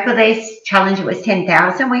 So for this challenge, it was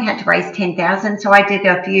 10,000. We had to raise 10,000. So I did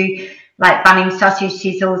a few like Bunnings sausage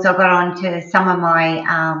sizzles. I got onto some of my,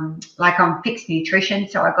 like on fixed nutrition.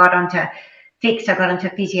 So I got onto fix. I got onto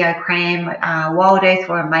physio cram. Wild Earth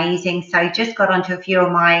were amazing. So just got onto a few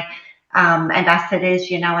of my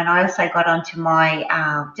ambassadors, and I also got onto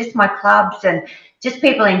my, just my clubs and just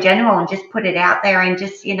people in general and just put it out there and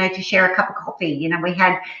just, to share a cup of coffee. We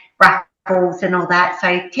had raffles and all that. So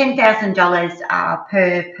 $10,000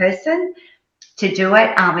 per person to do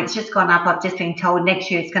it. It's just gone up. I've just been told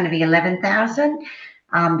next year it's going to be 11,000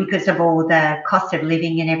 because of all the cost of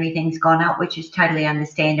living and everything's gone up, which is totally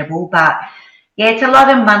understandable. But yeah, it's a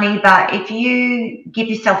lot of money. But if you give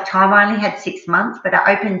yourself time, I only had 6 months, but it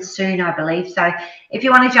opens soon, I believe. So if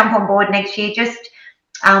you want to jump on board next year, just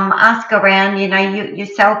ask around,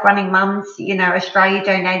 yourself, Running Mums, Australia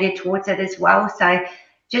donated towards it as well. So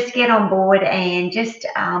just get on board and just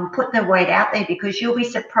put the word out there because you'll be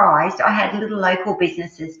surprised. I had little local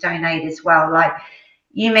businesses donate as well. Like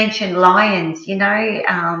you mentioned Lions, you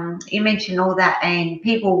mentioned all that, and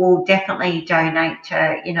people will definitely donate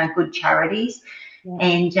to, good charities. Yeah.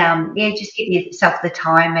 And just give yourself the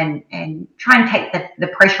time and try and take the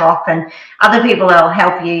pressure off, and other people will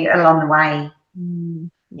help you along the way.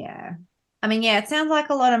 Yeah. I mean, yeah, it sounds like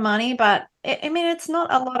a lot of money, but it's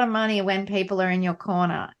not a lot of money when people are in your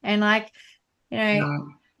corner. And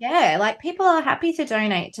yeah, like people are happy to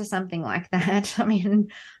donate to something like that. I mean,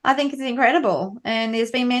 I think it's incredible. And there's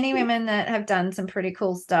been many women that have done some pretty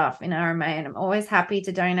cool stuff in RMA, and I'm always happy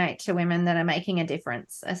to donate to women that are making a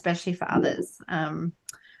difference, especially for others.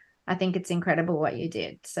 I think it's incredible what you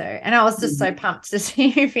did. So, and I was just so pumped to see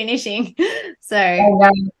you finishing. So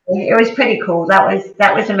it was pretty cool. That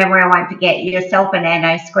was a memory I won't forget. Yourself and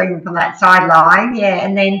Anno screaming from that sideline, yeah,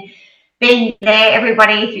 and then being there,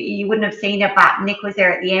 everybody, you wouldn't have seen it, but Nick was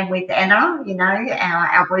there at the end with Anna,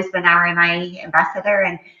 our Brisbane RMA ambassador,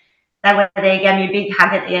 and they were there, gave me a big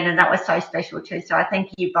hug at the end, and that was so special too. So I thank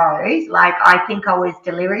you both. Like, I think I was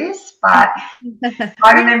delirious, but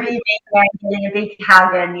I remember you being there and getting a big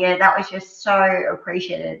hug, and yeah, that was just so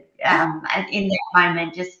appreciated. And in that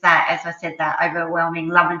moment, just that, as I said, that overwhelming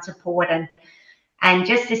love and support, and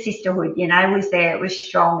just the sisterhood, was there. It was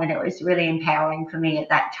strong, and it was really empowering for me at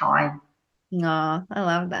that time. Oh, I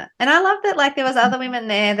love that. And I love that, like, there was other women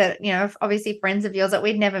there that, obviously friends of yours that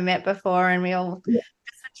we'd never met before, and we all just were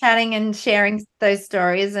chatting and sharing those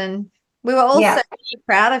stories, and we were all so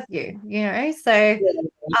proud of you, so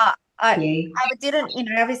I didn't,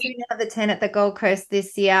 obviously we didn't have the 10 at the Gold Coast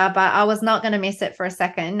this year, but I was not going to miss it for a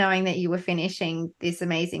second, knowing that you were finishing this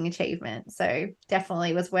amazing achievement. So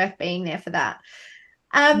definitely was worth being there for that.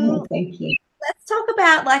 Thank you. Let's talk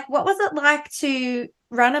about, like, what was it like to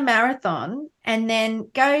run a marathon and then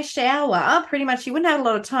go shower? Pretty much you wouldn't have a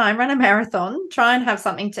lot of time, run a marathon, try and have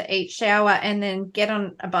something to eat, shower, and then get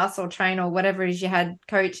on a bus or train or whatever it is you had,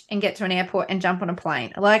 coach, and get to an airport and jump on a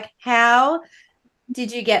plane. Like, how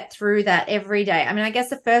did you get through that every day? I mean, I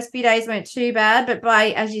guess the first few days weren't too bad, but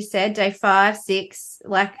by, as you said, day 5, 6,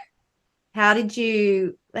 like, how did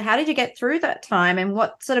you get through that time, and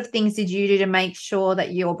what sort of things did you do to make sure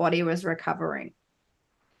that your body was recovering?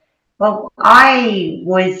 Well, I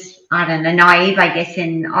was, I don't know, naive, I guess,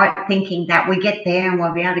 in thinking that we get there and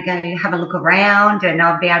we'll be able to go have a look around, and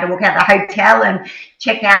I'll be able to walk out the hotel and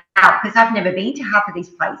check out, because I've never been to half of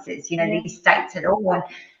these places, these states at all.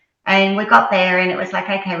 And we got there and it was like,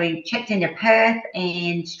 okay, we checked into Perth,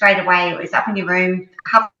 and straight away it was up in your room,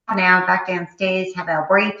 half an hour back downstairs, have our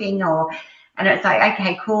briefing, and it was like,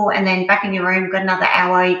 okay, cool. And then back in your room, got another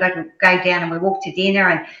hour, you got to go down, and we walked to dinner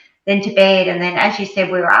and then to bed. And then, as you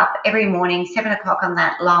said, we were up every morning, 7 o'clock on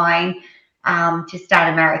that line to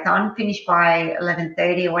start a marathon, finish by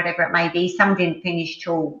 11:30 or whatever it may be. Some didn't finish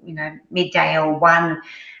till, midday or 1.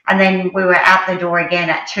 And then we were out the door again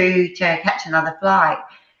at 2 to catch another flight.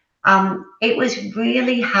 It was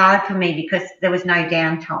really hard for me because there was no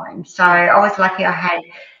downtime. So I was lucky I had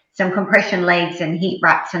some compression legs and heat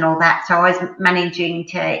wraps and all that. So I was managing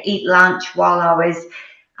to eat lunch while I was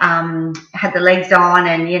had the legs on,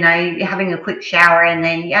 and having a quick shower, and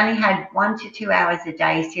then you only had 1 to 2 hours a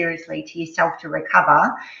day seriously to yourself to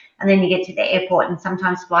recover. And then you get to the airport, and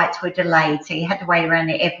sometimes flights were delayed, so you had to wait around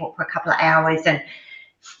the airport for a couple of hours and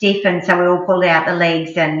stiff, and so we all pulled out the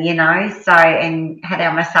legs, and and had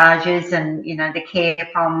our massages and the care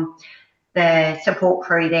from the support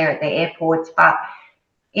crew there at the airports. But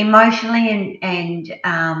emotionally and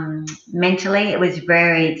mentally, it was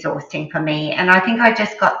very exhausting for me. And I think I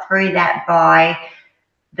just got through that by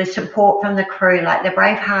the support from the crew. Like, the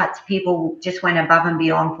brave hearts people just went above and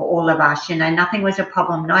beyond for all of us. Nothing was a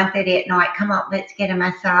problem. 9:30 at night, come up, let's get a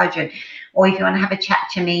massage, or if you want to have a chat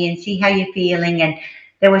to me and see how you're feeling. And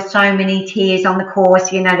there were so many tears on the course.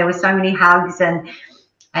 There were so many hugs, and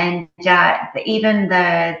even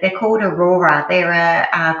they're called Aurora. They're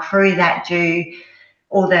a crew that do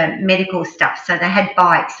all the medical stuff. So they had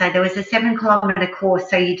bikes. So there was a 7-kilometre course.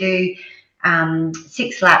 So you do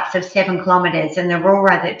 6 laps of 7 kilometres. And the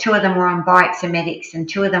Aurora, that 2 of them were on bikes and medics, and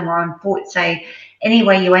 2 of them were on foot. So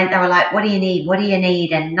anywhere you went, they were like, what do you need? What do you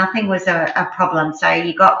need? And nothing was a problem. So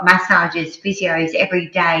you got massages, physios every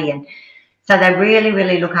day. And so they really,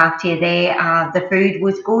 really look after you there. The food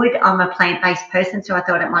was good. I'm a plant-based person, so I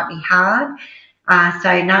thought it might be hard.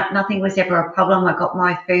 So nothing was ever a problem. I got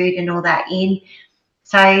my food and all that in.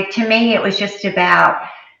 So to me, it was just about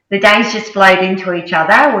the days just flowed into each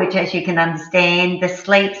other, which, as you can understand, the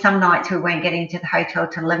sleep, some nights we weren't getting to the hotel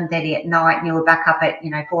till 11:30 at night, and you were back up at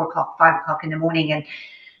 4 o'clock, 5 o'clock in the morning. And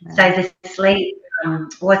so the sleep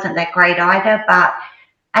wasn't that great either. But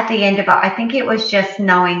at the end of it, I think it was just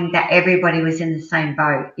knowing that everybody was in the same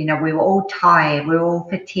boat. We were all tired, we were all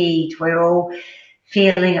fatigued, we were all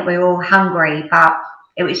feeling it, we were all hungry, but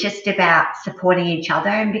it was just about supporting each other.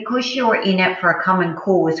 And because you're in it for a common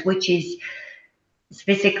cause, which is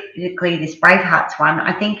specifically this Bravehearts one,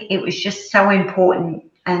 I think it was just so important.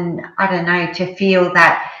 And I don't know, to feel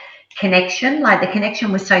that connection, like the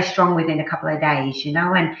connection was so strong within a couple of days,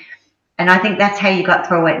 and I think that's how you got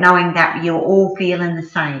through it, knowing that you're all feeling the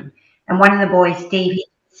same. And one of the boys, Steve,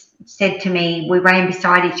 said to me, we ran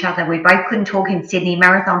beside each other. We both couldn't talk in Sydney.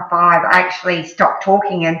 Marathon 5, I actually stopped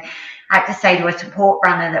talking, and I had to say to a support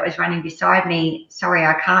runner that was running beside me, sorry,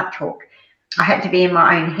 I can't talk. I had to be in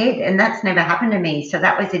my own head, and that's never happened to me. So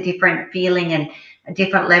that was a different feeling and a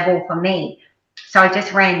different level for me. So I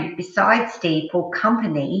just ran beside Steve for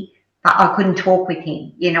company, but I couldn't talk with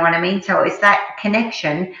him. You know what I mean? So it was that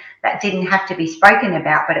connection that didn't have to be spoken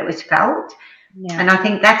about, but it was felt. Yeah. And I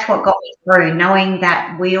think that's what got me through, knowing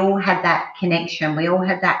that we all had that connection, we all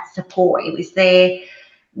had that support. It was there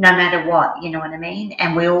no matter what, you know what I mean?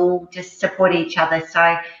 And we all just support each other.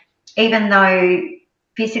 So even though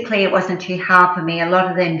physically it wasn't too hard for me, a lot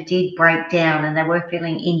of them did break down and they were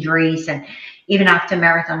feeling injuries, and even after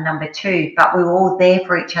marathon number 2, but we were all there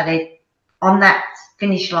for each other on that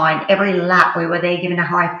finish line. Every lap we were there giving a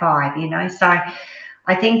high five, you know. So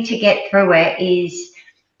I think to get through it is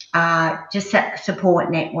just that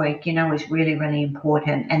support network, you know, is really, really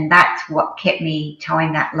important. And that's what kept me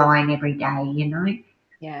towing that line every day, you know.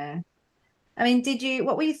 Yeah. I mean,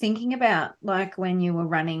 what were you thinking about, like, when you were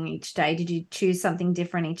running each day? Did you choose something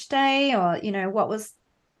different each day, or, you know, what was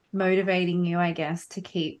motivating you, I guess, to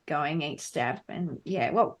keep going each step? And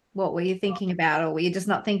yeah, what were you thinking about, or were you just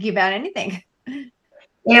not thinking about anything?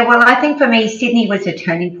 Yeah, well, I think for me, Sydney was a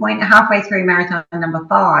turning point. Halfway through marathon number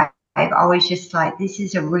 5, I was just like, this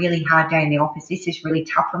is a really hard day in the office. This is really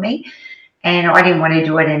tough for me. And I didn't want to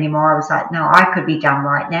do it anymore. I was like, no, I could be done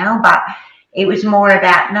right now. But it was more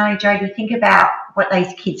about, no, Jodie, think about what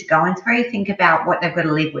these kids are going through. Think about what they've got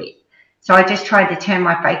to live with. So I just tried to turn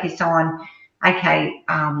my focus on, okay,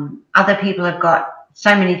 other people have got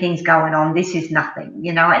so many things going on. This is nothing,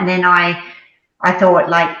 you know. And then I thought,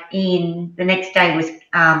 like, in the next day was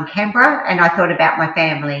Canberra, and I thought about my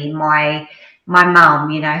family, my mum,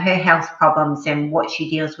 you know, her health problems and what she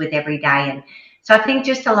deals with every day. And so I think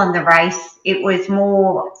just along the race, it was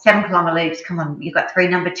more 7-kilometre loops. Come on, you've got 3,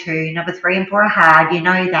 number 2, number 3 and 4 are hard, you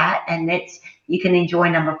know that, and you can enjoy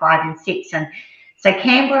number 5 and 6. And so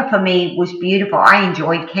Canberra for me was beautiful. I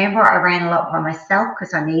enjoyed Canberra. I ran a lot by myself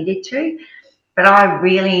because I needed to, but I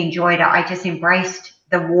really enjoyed it. I just embraced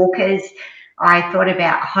the walkers. I thought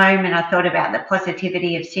about home, and I thought about the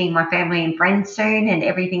positivity of seeing my family and friends soon and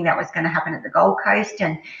everything that was going to happen at the Gold Coast.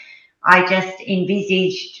 And I just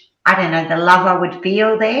envisaged, I don't know, the love I would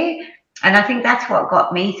feel there. And I think that's what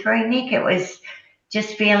got me through, Nick. It was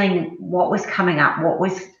just feeling what was coming up,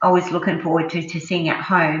 I was looking forward to seeing at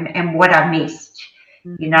home, and what I missed,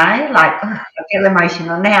 you know, like, I feel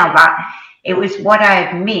emotional now, but it was what I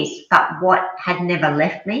had missed, but what had never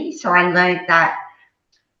left me. So I learned that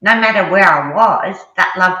no matter where I was,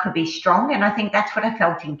 that love could be strong. And I think that's what I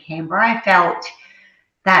felt in Canberra. I felt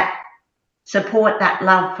that support, that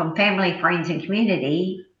love from family, friends, and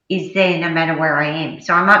community is there no matter where I am.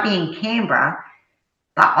 So I might be in Canberra,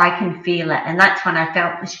 but I can feel it. And that's when I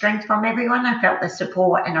felt the strength from everyone. I felt the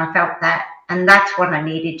support, and I felt that. And that's what I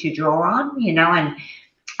needed to draw on, you know. And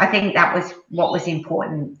I think that was what was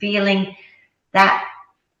important, feeling that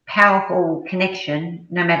powerful connection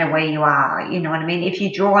no matter where you are, you know what I mean? If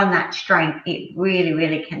you draw on that strength, it really,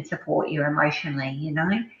 really can support you emotionally, you know?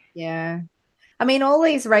 Yeah. I mean, all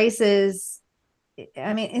these races,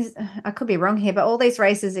 I mean, I could be wrong here, but all these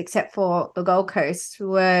races except for the Gold Coast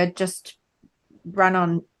were just run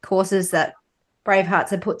on courses that Bravehearts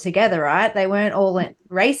had put together, right? They weren't all in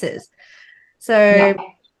races. So Yeah.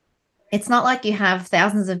 it's not like you have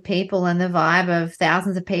thousands of people and the vibe of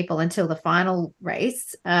thousands of people until the final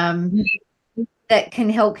race that can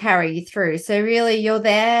help carry you through. So really, you're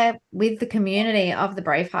there with the community of the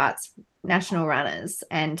Bravehearts national runners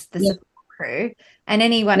and the support crew, and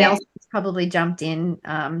anyone else who's probably jumped in,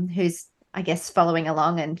 who's, I guess, following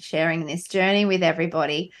along and sharing this journey with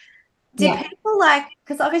everybody. Do people, like,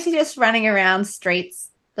 because obviously just running around streets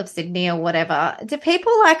of Sydney or whatever, do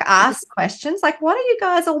people like ask questions like, what are you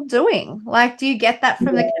guys all doing? Like, do you get that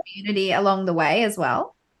from the community along the way as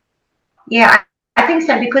well? Yeah, I think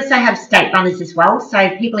so, because they have state runners as well.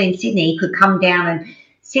 So people in Sydney could come down, and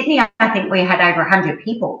Sydney, I think we had over 100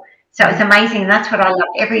 people. So it was amazing. That's what I loved.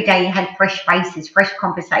 Every day you had fresh faces, fresh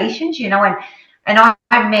conversations, you know. And I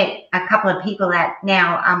met a couple of people that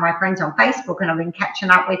now are my friends on Facebook, and I've been catching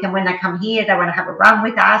up with. And when they come here, they want to have a run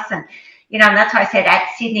with us. And, you know, and that's why I said at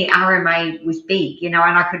Sydney, RMA was big, you know,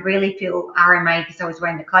 and I could really feel RMA because I was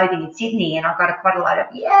wearing the clothing in Sydney, and I got quite a lot of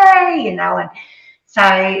yay, you know. And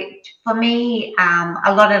so for me,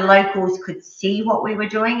 a lot of locals could see what we were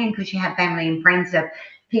doing, and because you have family and friends of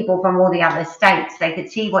people from all the other states, they could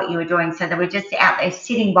see what you were doing. So they were just out there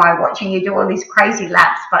sitting by watching you do all these crazy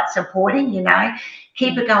laps, but supporting, you know,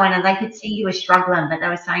 keep it going. And they could see you were struggling, but they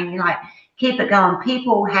were saying, like, keep it going.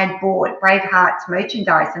 People had bought Bravehearts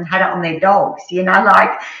merchandise and had it on their dogs, you know,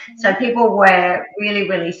 like, so people were really,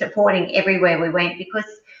 really supporting everywhere we went, because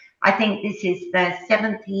I think this is the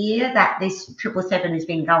 7th year that this 777 has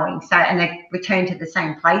been going. So, and they return to the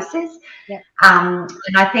same places. And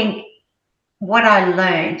I think what I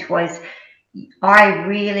learned was I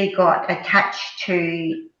really got attached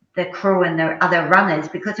to the crew and the other runners,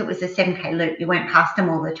 because it was a 7K loop. You went past them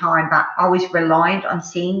all the time, but I was reliant on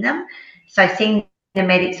seeing them. So seeing the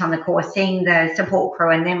medics on the course, seeing the support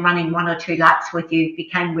crew, and then running 1 or 2 laps with you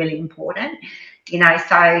became really important,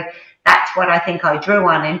 so that's what I think I drew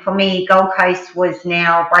on. And for me, Gold Coast was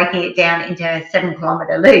now breaking it down into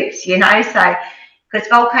 7-kilometre loops, so because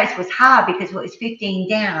Gold Coast was hard because it was 15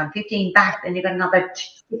 down, 15 back, then you got another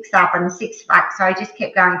 6 up and 6 back. So I just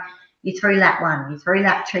kept going, you through lap 1, you through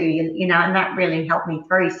lap 2, and that really helped me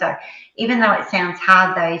through. So even though it sounds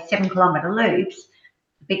hard, those 7-kilometre loops,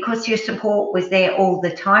 because your support was there all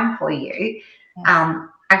the time for you,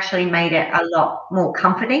 actually made it a lot more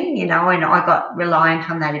comforting, and I got reliant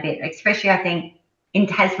on that a bit, especially I think in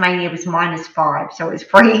Tasmania it was -5, so it was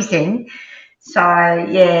freezing. So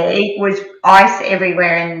yeah, it was ice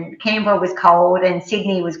everywhere, and Canberra was cold and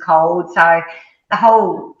Sydney was cold. So the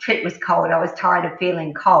whole trip was cold. I was tired of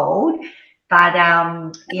feeling cold. But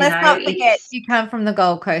let's not forget you come from the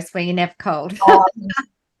Gold Coast where you're never cold.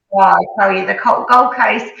 I tell you, the Gold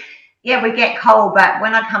Coast, yeah, we get cold, but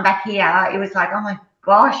when I come back here, it was like, oh my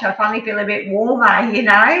gosh, I finally feel a bit warmer, You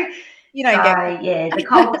don't yeah, the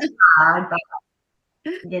cold was hard, but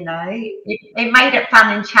it made it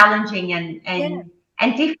fun and challenging and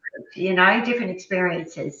different, different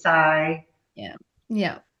experiences. So yeah.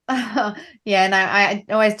 Yeah, no, I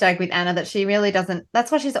always joke with Anna that she really doesn't.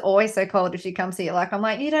 That's why she's always so cold if she comes here. Like, I'm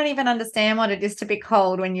like, you don't even understand what it is to be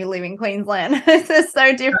cold when you live in Queensland. It's just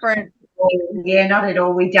so different. Yeah, not at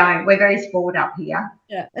all. We don't. We're very spoiled up here.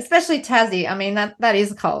 Yeah, especially Tassie. I mean, that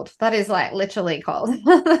is cold. That is like literally cold.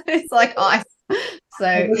 It's like ice.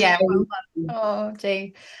 So yeah. Oh,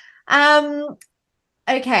 gee.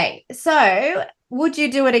 Okay. So, would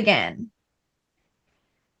you do it again?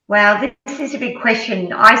 Well, this is a big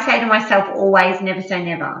question. I say to myself always, never say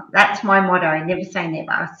never. That's my motto, never say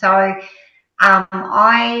never. So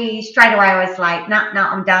I straight away was like, no,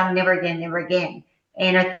 I'm done, never again, never again.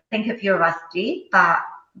 And I think a few of us did, but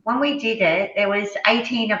when we did it, there was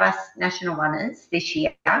 18 of us national runners this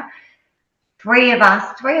year. 3 of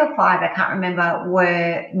us, 3 or 5, I can't remember,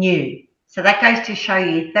 were new. So that goes to show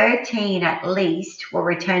you 13 at least were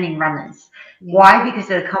returning runners. Yeah. Why? Because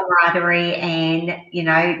of the camaraderie and,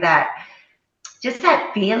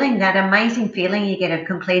 that feeling, that amazing feeling you get of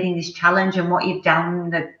completing this challenge and what you've done,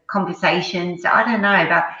 the conversations. I don't know,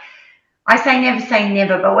 but I say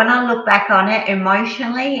never. But when I look back on it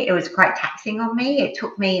emotionally, it was quite taxing on me. It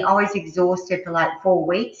took me, I was exhausted for like 4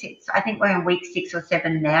 weeks. I think we're in week 6 or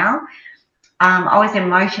 7 now. I was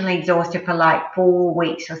emotionally exhausted for like 4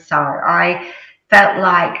 weeks or so. I felt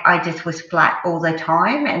like I just was flat all the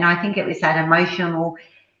time. And I think it was that emotional,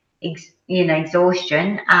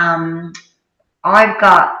 exhaustion. I've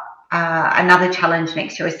got another challenge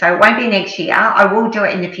next year. So it won't be next year. I will do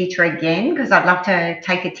it in the future again because I'd love to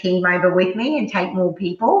take a team over with me and take more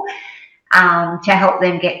people to help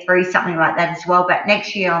them get through something like that as well. But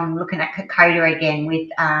next year I'm looking at Kokoda again with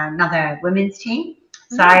another women's team.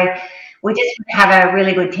 So we just have a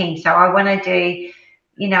really good team. So I want to do,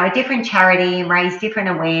 a different charity and raise different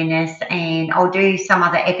awareness. And I'll do some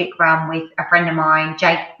other epic run with a friend of mine,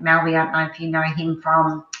 Jake Malby. I don't know if you know him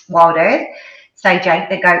from Wild Earth. So Jake,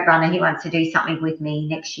 the goat runner, he wants to do something with me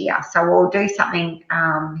next year. So we'll do something.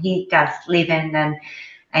 He does Living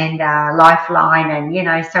and Lifeline,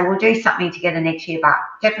 and so we'll do something together next year. But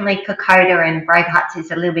definitely Kokoda and Bravehearts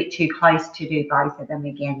is a little bit too close to do both of them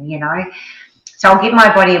again. So I'll give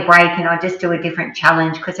my body a break and I'll just do a different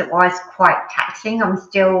challenge because it was quite taxing. I'm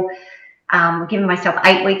still giving myself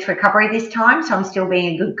 8 weeks recovery this time, so I'm still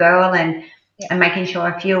being a good girl and making sure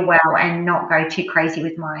I feel well and not go too crazy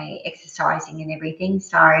with my exercising and everything.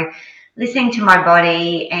 So listening to my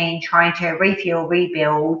body and trying to refuel,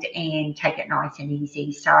 rebuild and take it nice and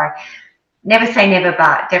easy. So never say never,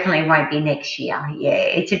 but definitely won't be next year. Yeah,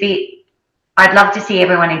 it's a bit, I'd love to see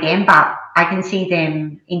everyone again, but I can see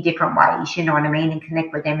them in different ways, you know what I mean, and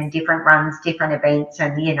connect with them in different runs, different events,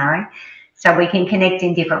 and, so we can connect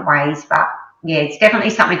in different ways. But, yeah, it's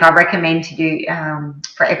definitely something I recommend to do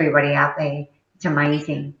for everybody out there. It's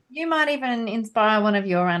amazing. You might even inspire one of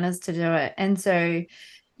your runners to do it. And so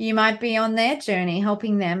you might be on their journey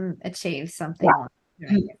helping them achieve something like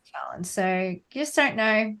during this challenge. So you just don't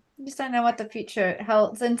know. You just don't know what the future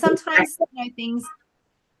holds. And sometimes, things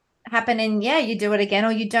happen and you do it again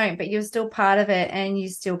or you don't, but you're still part of it and you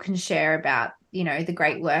still can share about the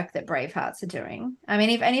great work that Bravehearts are doing. I mean,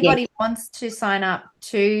 if anybody wants to sign up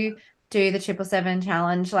to do the 777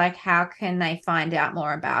 challenge, like how can they find out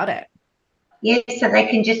more about it? So they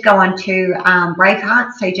can just go on to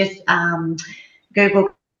Bravehearts. So just Google,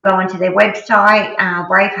 go onto their website,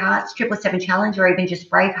 Bravehearts 777 challenge, or even just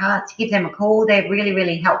Bravehearts. Give them a call. They're really,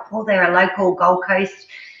 really helpful. They're a local Gold Coast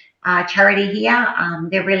charity here.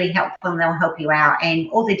 They're really helpful and they'll help you out. And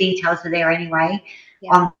all the details are there anyway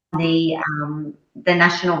on the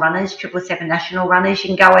national runners, 777 national runners.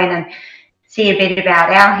 You can go in and see a bit about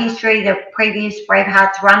our history, the previous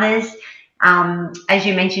Bravehearts runners. As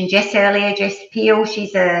you mentioned Jess earlier, Jess Peel,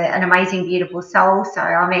 she's an amazing, beautiful soul. So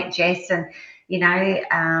I met Jess and,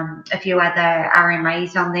 a few other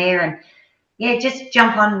RMAs on there. And yeah, just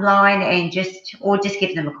jump online and just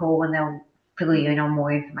give them a call and they'll fill you in on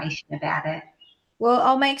more information about it. Well,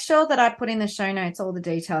 I'll make sure that I put in the show notes all the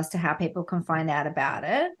details to how people can find out about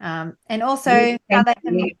it. And also how they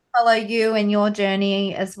can follow you and your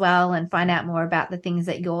journey as well and find out more about the things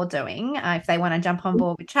that you're doing. If they want to jump on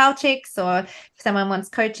board with Trail Chicks, or if someone wants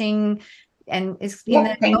coaching and is in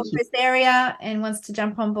the Gold Coast area and wants to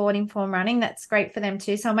jump on board Inform Running, that's great for them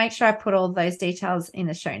too. So I'll make sure I put all those details in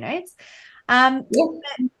the show notes.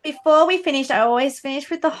 Before we finish, I always finish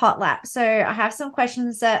with the hot lap. So I have some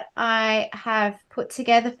questions that I have put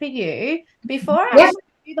together for you. Before I actually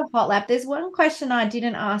do the hot lap, there's one question I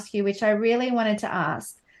didn't ask you, which I really wanted to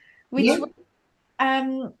ask, which was,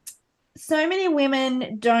 so many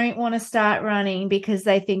women don't want to start running because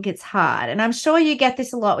they think it's hard. And I'm sure you get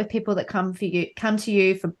this a lot with people that come to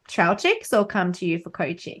you for Trail Chicks or come to you for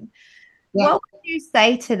coaching. Yeah. What would you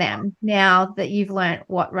say to them now that you've learnt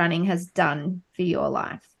what running has done for your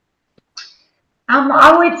life?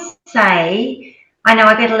 I would say, I know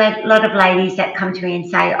I get a lot of ladies that come to me and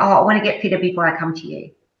say, oh, I want to get fitter before I come to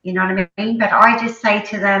you. You know what I mean? But I just say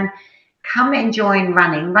to them, come and join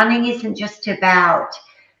running. Running isn't just about,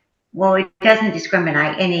 well, it doesn't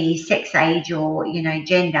discriminate any sex, age or,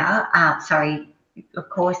 gender. Of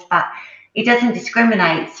course, but it doesn't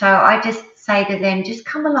discriminate. So I just say to them, just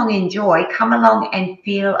come along, enjoy, come along and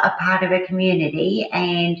feel a part of a community.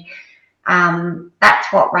 And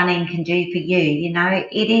that's what running can do for you.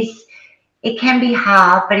 It can be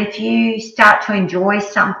hard, but if you start to enjoy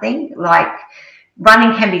something, like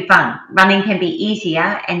running can be fun, running can be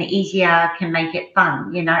easier, and easier can make it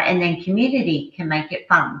fun, and then community can make it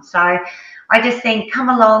fun. So I just think, come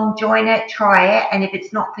along, join it, try it. And if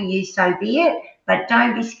it's not for you, so be it. But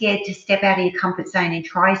don't be scared to step out of your comfort zone and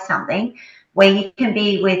try something where you can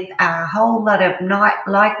be with a whole lot of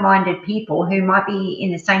like-minded people who might be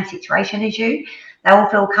in the same situation as you. They all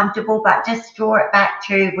feel comfortable, but just draw it back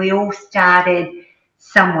to, we all started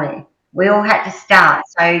somewhere. We all had to start.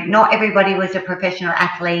 So not everybody was a professional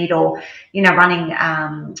athlete or,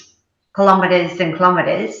 running kilometres and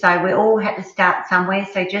kilometres. So we all had to start somewhere.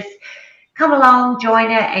 So just come along, join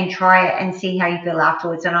it and try it and see how you feel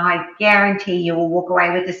afterwards. And I guarantee you will walk away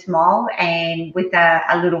with a smile and with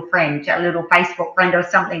a little friend, a little Facebook friend or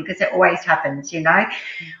something, because it always happens,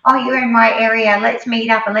 Oh, you're in my area. Let's meet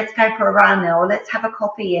up and let's go for a run, or let's have a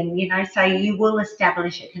coffee. And, so you will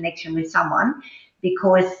establish a connection with someone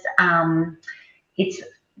because it's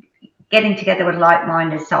getting together with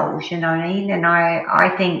like-minded souls, you know what I mean? And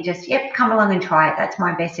I think just, come along and try it. That's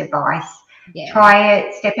my best advice. Yeah. Try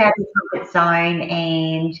it, step out of your comfort zone,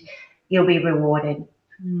 and you'll be rewarded.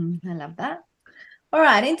 I love that. All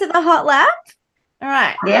right, into the hot lap. All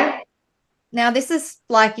right. Yeah. Now, this is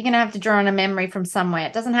like you're going to have to draw on a memory from somewhere.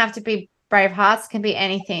 It doesn't have to be Bravehearts, it can be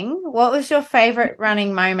anything. What was your favourite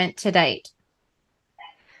running moment to date?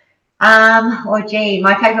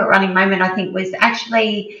 My favourite running moment, I think, was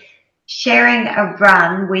actually sharing a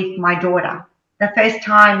run with my daughter. The first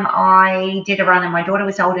time I did a run and my daughter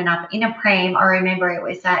was old enough in a pram, I remember it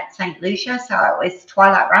was at St. Lucia, so it was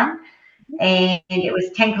Twilight Run, and it was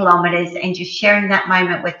 10 kilometres, and just sharing that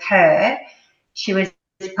moment with her. She was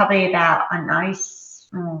probably about,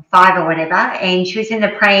 5 or whatever, and she was in the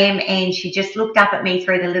pram and she just looked up at me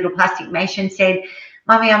through the little plastic mesh and said,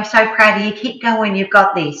 Mummy, I'm so proud of you. Keep going. You've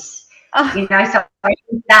got this. Oh. So I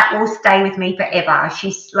think that will stay with me forever.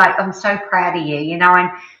 She's like, I'm so proud of you,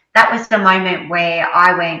 and that was the moment where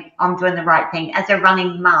I went, I'm doing the right thing. As a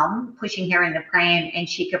running mum, pushing her in the pram, and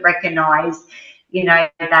she could recognise,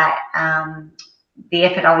 that the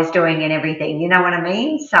effort I was doing and everything. You know what I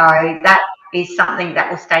mean? So that is something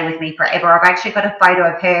that will stay with me forever. I've actually got a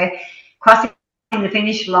photo of her crossing the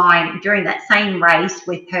finish line during that same race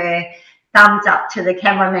with her thumbs up to the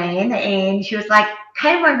cameraman, and she was like,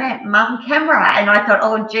 cameraman, mum, camera. And I thought,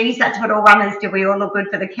 oh, geez, that's what all runners do. We all look good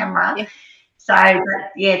for the camera. Yeah. So,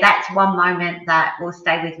 that's one moment that will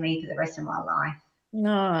stay with me for the rest of my life.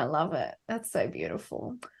 No, I love it. That's so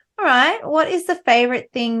beautiful. All right. What is the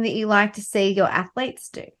favorite thing that you like to see your athletes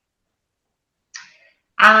do?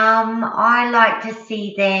 I like to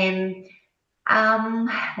see them,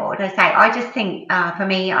 what would I say? I just think for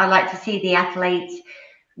me, I like to see the athletes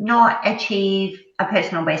not achieve a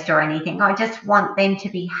personal best or anything. I just want them to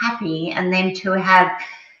be happy and them to have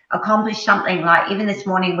accomplish something. Like even this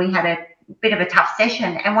morning we had a bit of a tough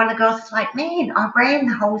session, and one of the girls was like, man, I ran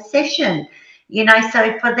the whole session,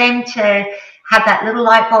 so for them to have that little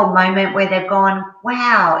light bulb moment where they've gone,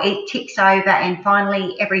 wow, it ticks over and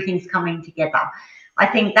finally everything's coming together. I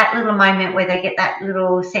think that little moment where they get that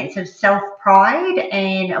little sense of self-pride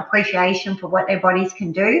and appreciation for what their bodies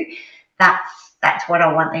can do, that's what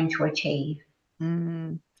I want them to achieve.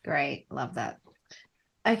 Great. Love that.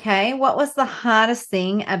 Okay. What was the hardest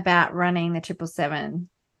thing about running the 777?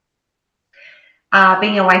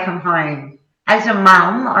 Being away from home. As a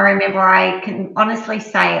mum, I remember I can honestly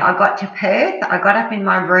say I got to Perth, I got up in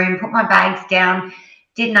my room, put my bags down,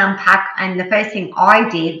 didn't unpack, and the first thing I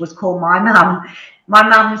did was call my mum. My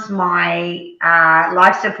mum's my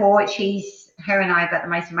life support. Her and I have got the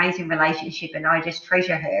most amazing relationship, and I just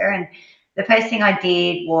treasure her. And the first thing I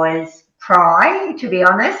did was cry, to be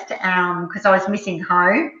honest, because I was missing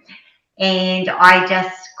home. And I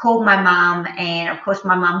just called my mum, and of course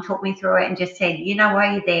my mum talked me through it and just said,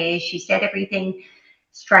 why you're there. She said everything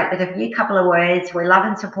straight with a few couple of words. We love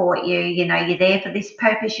and support you. You're there for this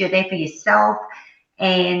purpose. You're there for yourself.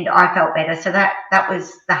 And I felt better. So that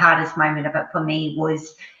was the hardest moment of it for me,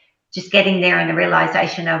 was just getting there and the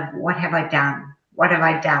realization of, what have I done? What have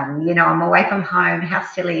I done? I'm away from home. How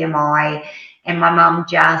silly am I? And my mum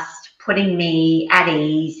just putting me at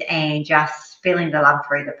ease and just feeling the love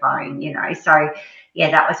through the phone, So,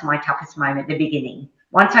 yeah, that was my toughest moment, the beginning.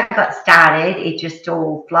 Once I got started, it just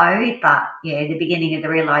all flowed. But, yeah, the beginning of the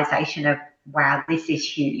realization of, wow, this is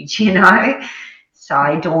huge, So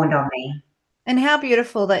it dawned on me. And how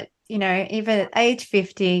beautiful that, even at age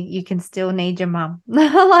 50, you can still need your mum.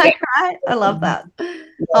 Right? I love that. Yeah.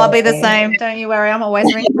 I'll be the same. Don't you worry. I'm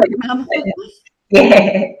always ringing my mum.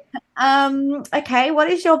 Yeah. Okay. What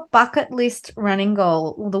is your bucket list running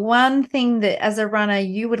goal? The one thing that as a runner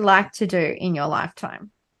you would like to do in your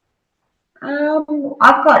lifetime?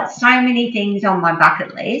 I've got so many things on my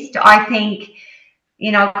bucket list. I think,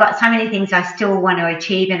 I've got so many things I still want to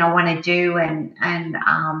achieve and I want to do, and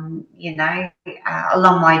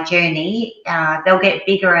along my journey, they'll get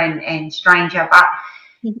bigger and stranger. But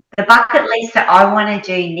the bucket list that I want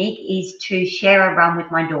to do, Nick, is to share a run with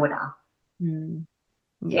my daughter.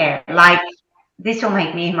 Yeah, like this will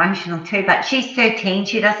make me emotional too, but she's 13.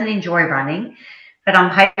 She doesn't enjoy running, but I'm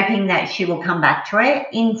hoping that she will come back to it.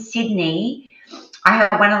 In Sydney, I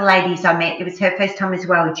had one of the ladies I met, it was her first time as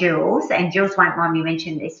well, Jules, and Jules won't mind me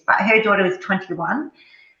mentioning this, but her daughter was 21,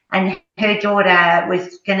 and her daughter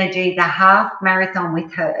was going to do the half marathon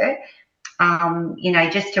with her,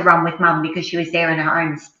 just to run with mum because she was there in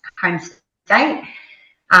her home state.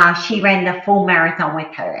 She ran the full marathon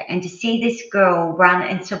with her, and to see this girl run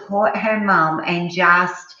and support her mum, and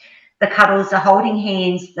just the cuddles, the holding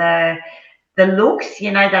hands, the looks,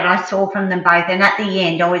 that I saw from them both. And at the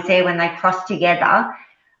end, I was there when they crossed together.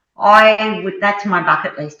 That's my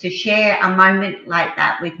bucket list, to share a moment like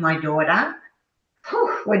that with my daughter.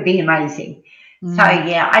 Would be amazing. So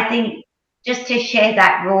yeah, I think just to share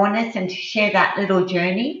that rawness and to share that little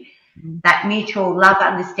journey, that mutual love,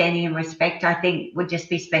 understanding and respect, I think would just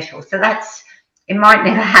be special. So it might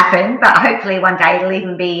never happen, but hopefully one day it'll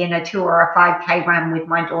even be in a 2 or a 5K run with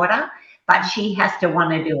my daughter, but she has to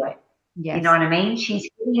want to do it. Yes. You know what I mean? She's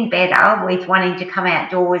getting better with wanting to come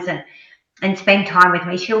outdoors and spend time with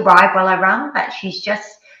me. She'll ride while I run, but she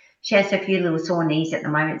has a few little sore knees at the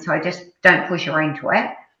moment, so I just don't push her into it.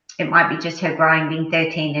 It might be just her growing, being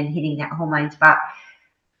 13 and hitting that hormones. But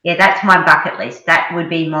yeah, that's my bucket list. That would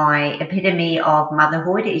be my epitome of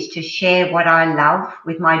motherhood, is to share what I love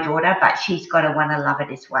with my daughter, but she's got to want to love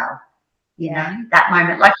it as well. That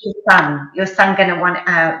moment, like your son going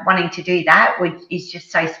to wanting to do that is just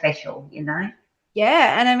so special,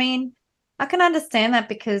 Yeah, and I mean, I can understand that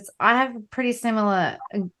because I have a pretty similar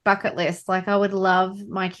bucket list. Like, I would love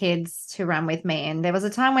my kids to run with me, and there was a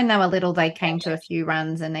time when they were little, they came to a few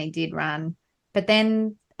runs and they did run, but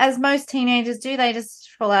then, as most teenagers do, they just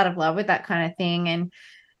fall out of love with that kind of thing. And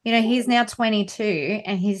he's now 22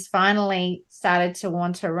 and he's finally started to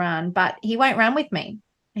want to run, but he won't run with me.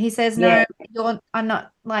 He says, no, I'm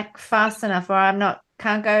not like fast enough, or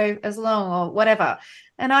can't go as long or whatever.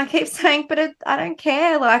 And I keep saying, but I don't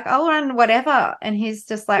care. Like, I'll run whatever. And he's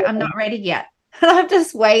just like, I'm not ready yet. And I'm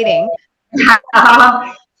just waiting.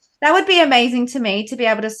 That would be amazing to me, to be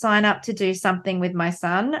able to sign up to do something with my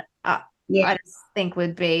son. I just think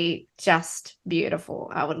would be just beautiful.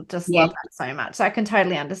 I would just love that so much. So I can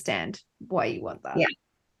totally understand why you want that.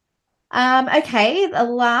 Okay, the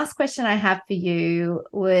last question I have for you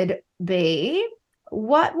would be,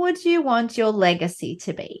 what would you want your legacy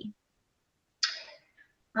to be?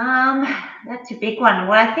 That's a big one.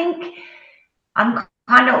 Well, I think I'm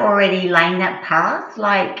kind of already laying that path.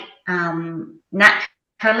 Like,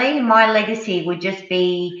 naturally, my legacy would just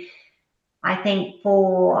be, I think,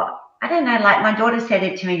 I don't know, like my daughter said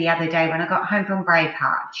it to me the other day when I got home from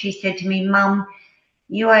Braveheart. She said to me, Mum,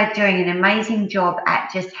 you are doing an amazing job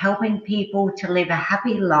at just helping people to live a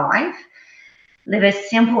happy life, live a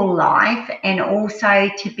simple life, and also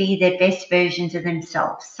to be their best versions of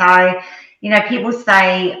themselves. So, people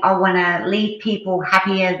say, I want to leave people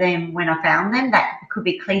happier than when I found them. That could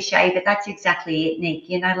be cliche, but that's exactly it, Nick.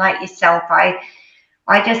 Like yourself,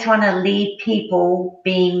 I just want to leave people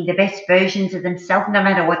being the best versions of themselves, no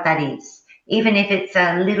matter what that is. Even if it's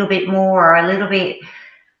a little bit more or a little bit,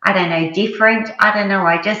 I don't know, different. I don't know.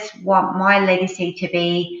 I just want my legacy to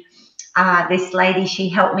be this lady. She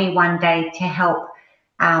helped me one day to help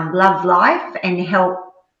love life and help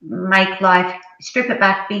make life, strip it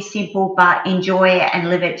back, be simple, but enjoy it and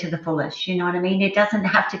live it to the fullest. You know what I mean? It doesn't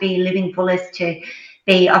have to be living fullest to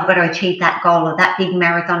be, I've got to achieve that goal or that big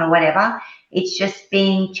marathon or whatever. It's just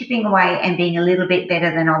chipping away and being a little bit better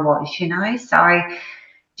than I was, So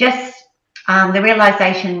just the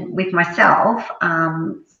realization with myself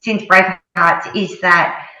since Bravehearts is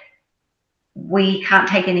that we can't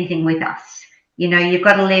take anything with us. You've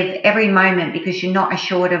got to live every moment because you're not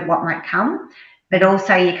assured of what might come, but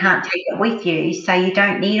also you can't take it with you. So you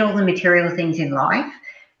don't need all the material things in life.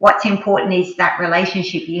 What's important is that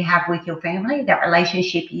relationship you have with your family, that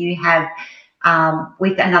relationship you have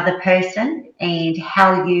with another person, and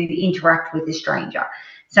how you interact with a stranger.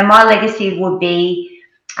 So my legacy would be,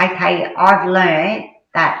 okay, I've learned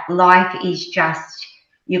that life is just,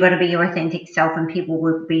 you've got to be your authentic self and people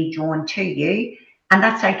will be drawn to you. And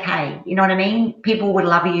that's okay. You know what I mean? People would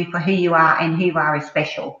love you for who you are, and who you are is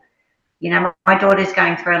special. My daughter's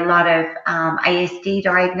going through a lot of ASD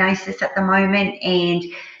diagnosis at the moment, and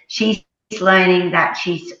she's learning that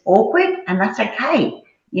she's awkward, and that's okay.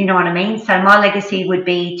 You know what I mean? So my legacy would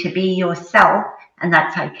be to be yourself, and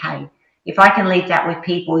that's okay. If I can leave that with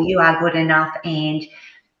people, you are good enough, and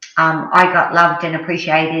I got loved and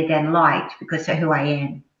appreciated and liked because of who I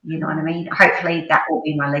am. You know what I mean? Hopefully that will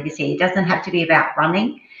be my legacy. It doesn't have to be about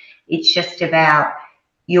running. It's just about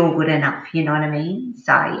you're good enough. You know what I mean?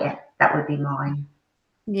 So, yeah, that would be mine.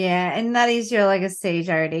 Yeah, and that is your legacy,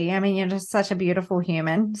 Jodie. I mean, you're just such a beautiful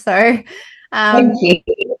human. So, thank you.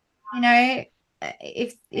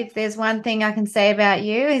 If there's one thing I can say about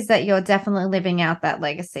you is that you're definitely living out that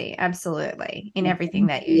legacy, absolutely, in everything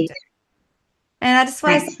that you do. And I just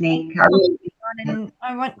want to say, and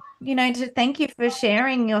I want to thank you for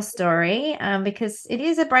sharing your story, because it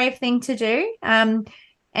is a brave thing to do,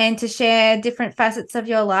 and to share different facets of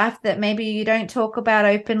your life that maybe you don't talk about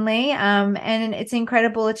openly. And it's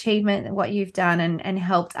incredible achievement what you've done and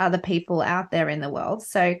helped other people out there in the world.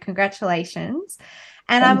 So congratulations.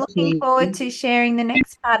 And I'm looking forward to sharing the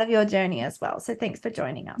next part of your journey as well. So thanks for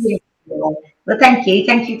joining us. Yeah. Well, thank you.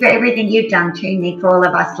 Thank you for everything you've done too, Nick, for all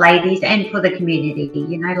of us ladies and for the community.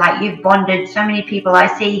 Like you've bonded so many people. I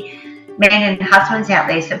see men and husbands out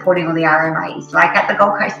there supporting all the RMAs. Like at the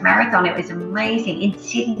Gold Coast Marathon, it was amazing. In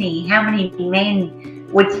Sydney, how many men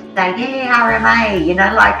would say, yeah, RMA, and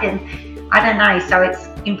I don't know. So it's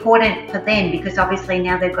important for them because obviously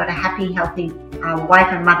now they've got a happy, healthy wife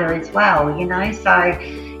and mother as well, So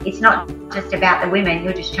it's not just about the women,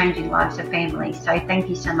 you're just changing lives of families. So thank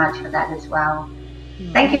you so much for that as well.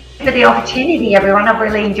 Thank you for the opportunity, everyone. I've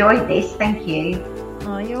really enjoyed this. Thank you.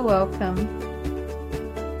 Oh, you're welcome.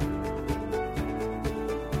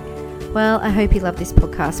 Well, I hope you love this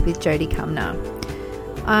podcast with Jodie Cumner.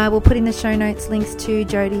 I will put in the show notes links to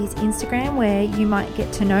Jodie's Instagram where you might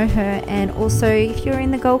get to know her, and also if you're in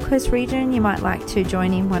the Gold Coast region, you might like to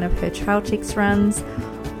join in one of her Trail Chicks runs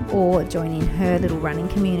or join in her little running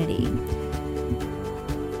community.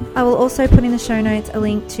 I will also put in the show notes a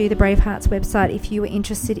link to the Bravehearts website if you are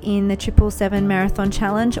interested in the 777 Marathon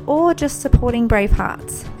Challenge or just supporting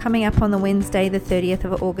Bravehearts. Coming up on the Wednesday, the 30th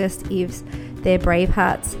of August, is their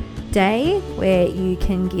Bravehearts Day, where you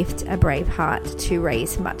can gift a Braveheart to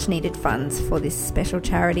raise much needed funds for this special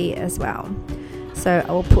charity as well. So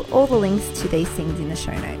I will put all the links to these things in the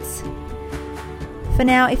show notes. For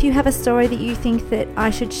now, if you have a story that you think that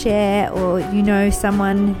I should share, or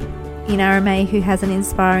someone in RMA who has an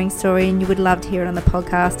inspiring story and you would love to hear it on the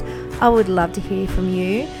podcast, I would love to hear from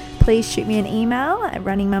you. Please shoot me an email at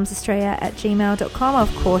runningmumsaustralia@gmail.com.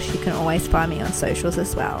 Of course, you can always find me on socials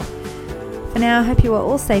as well. For now, I hope you are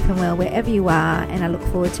all safe and well wherever you are, and I look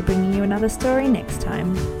forward to bringing you another story next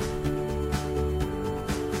time.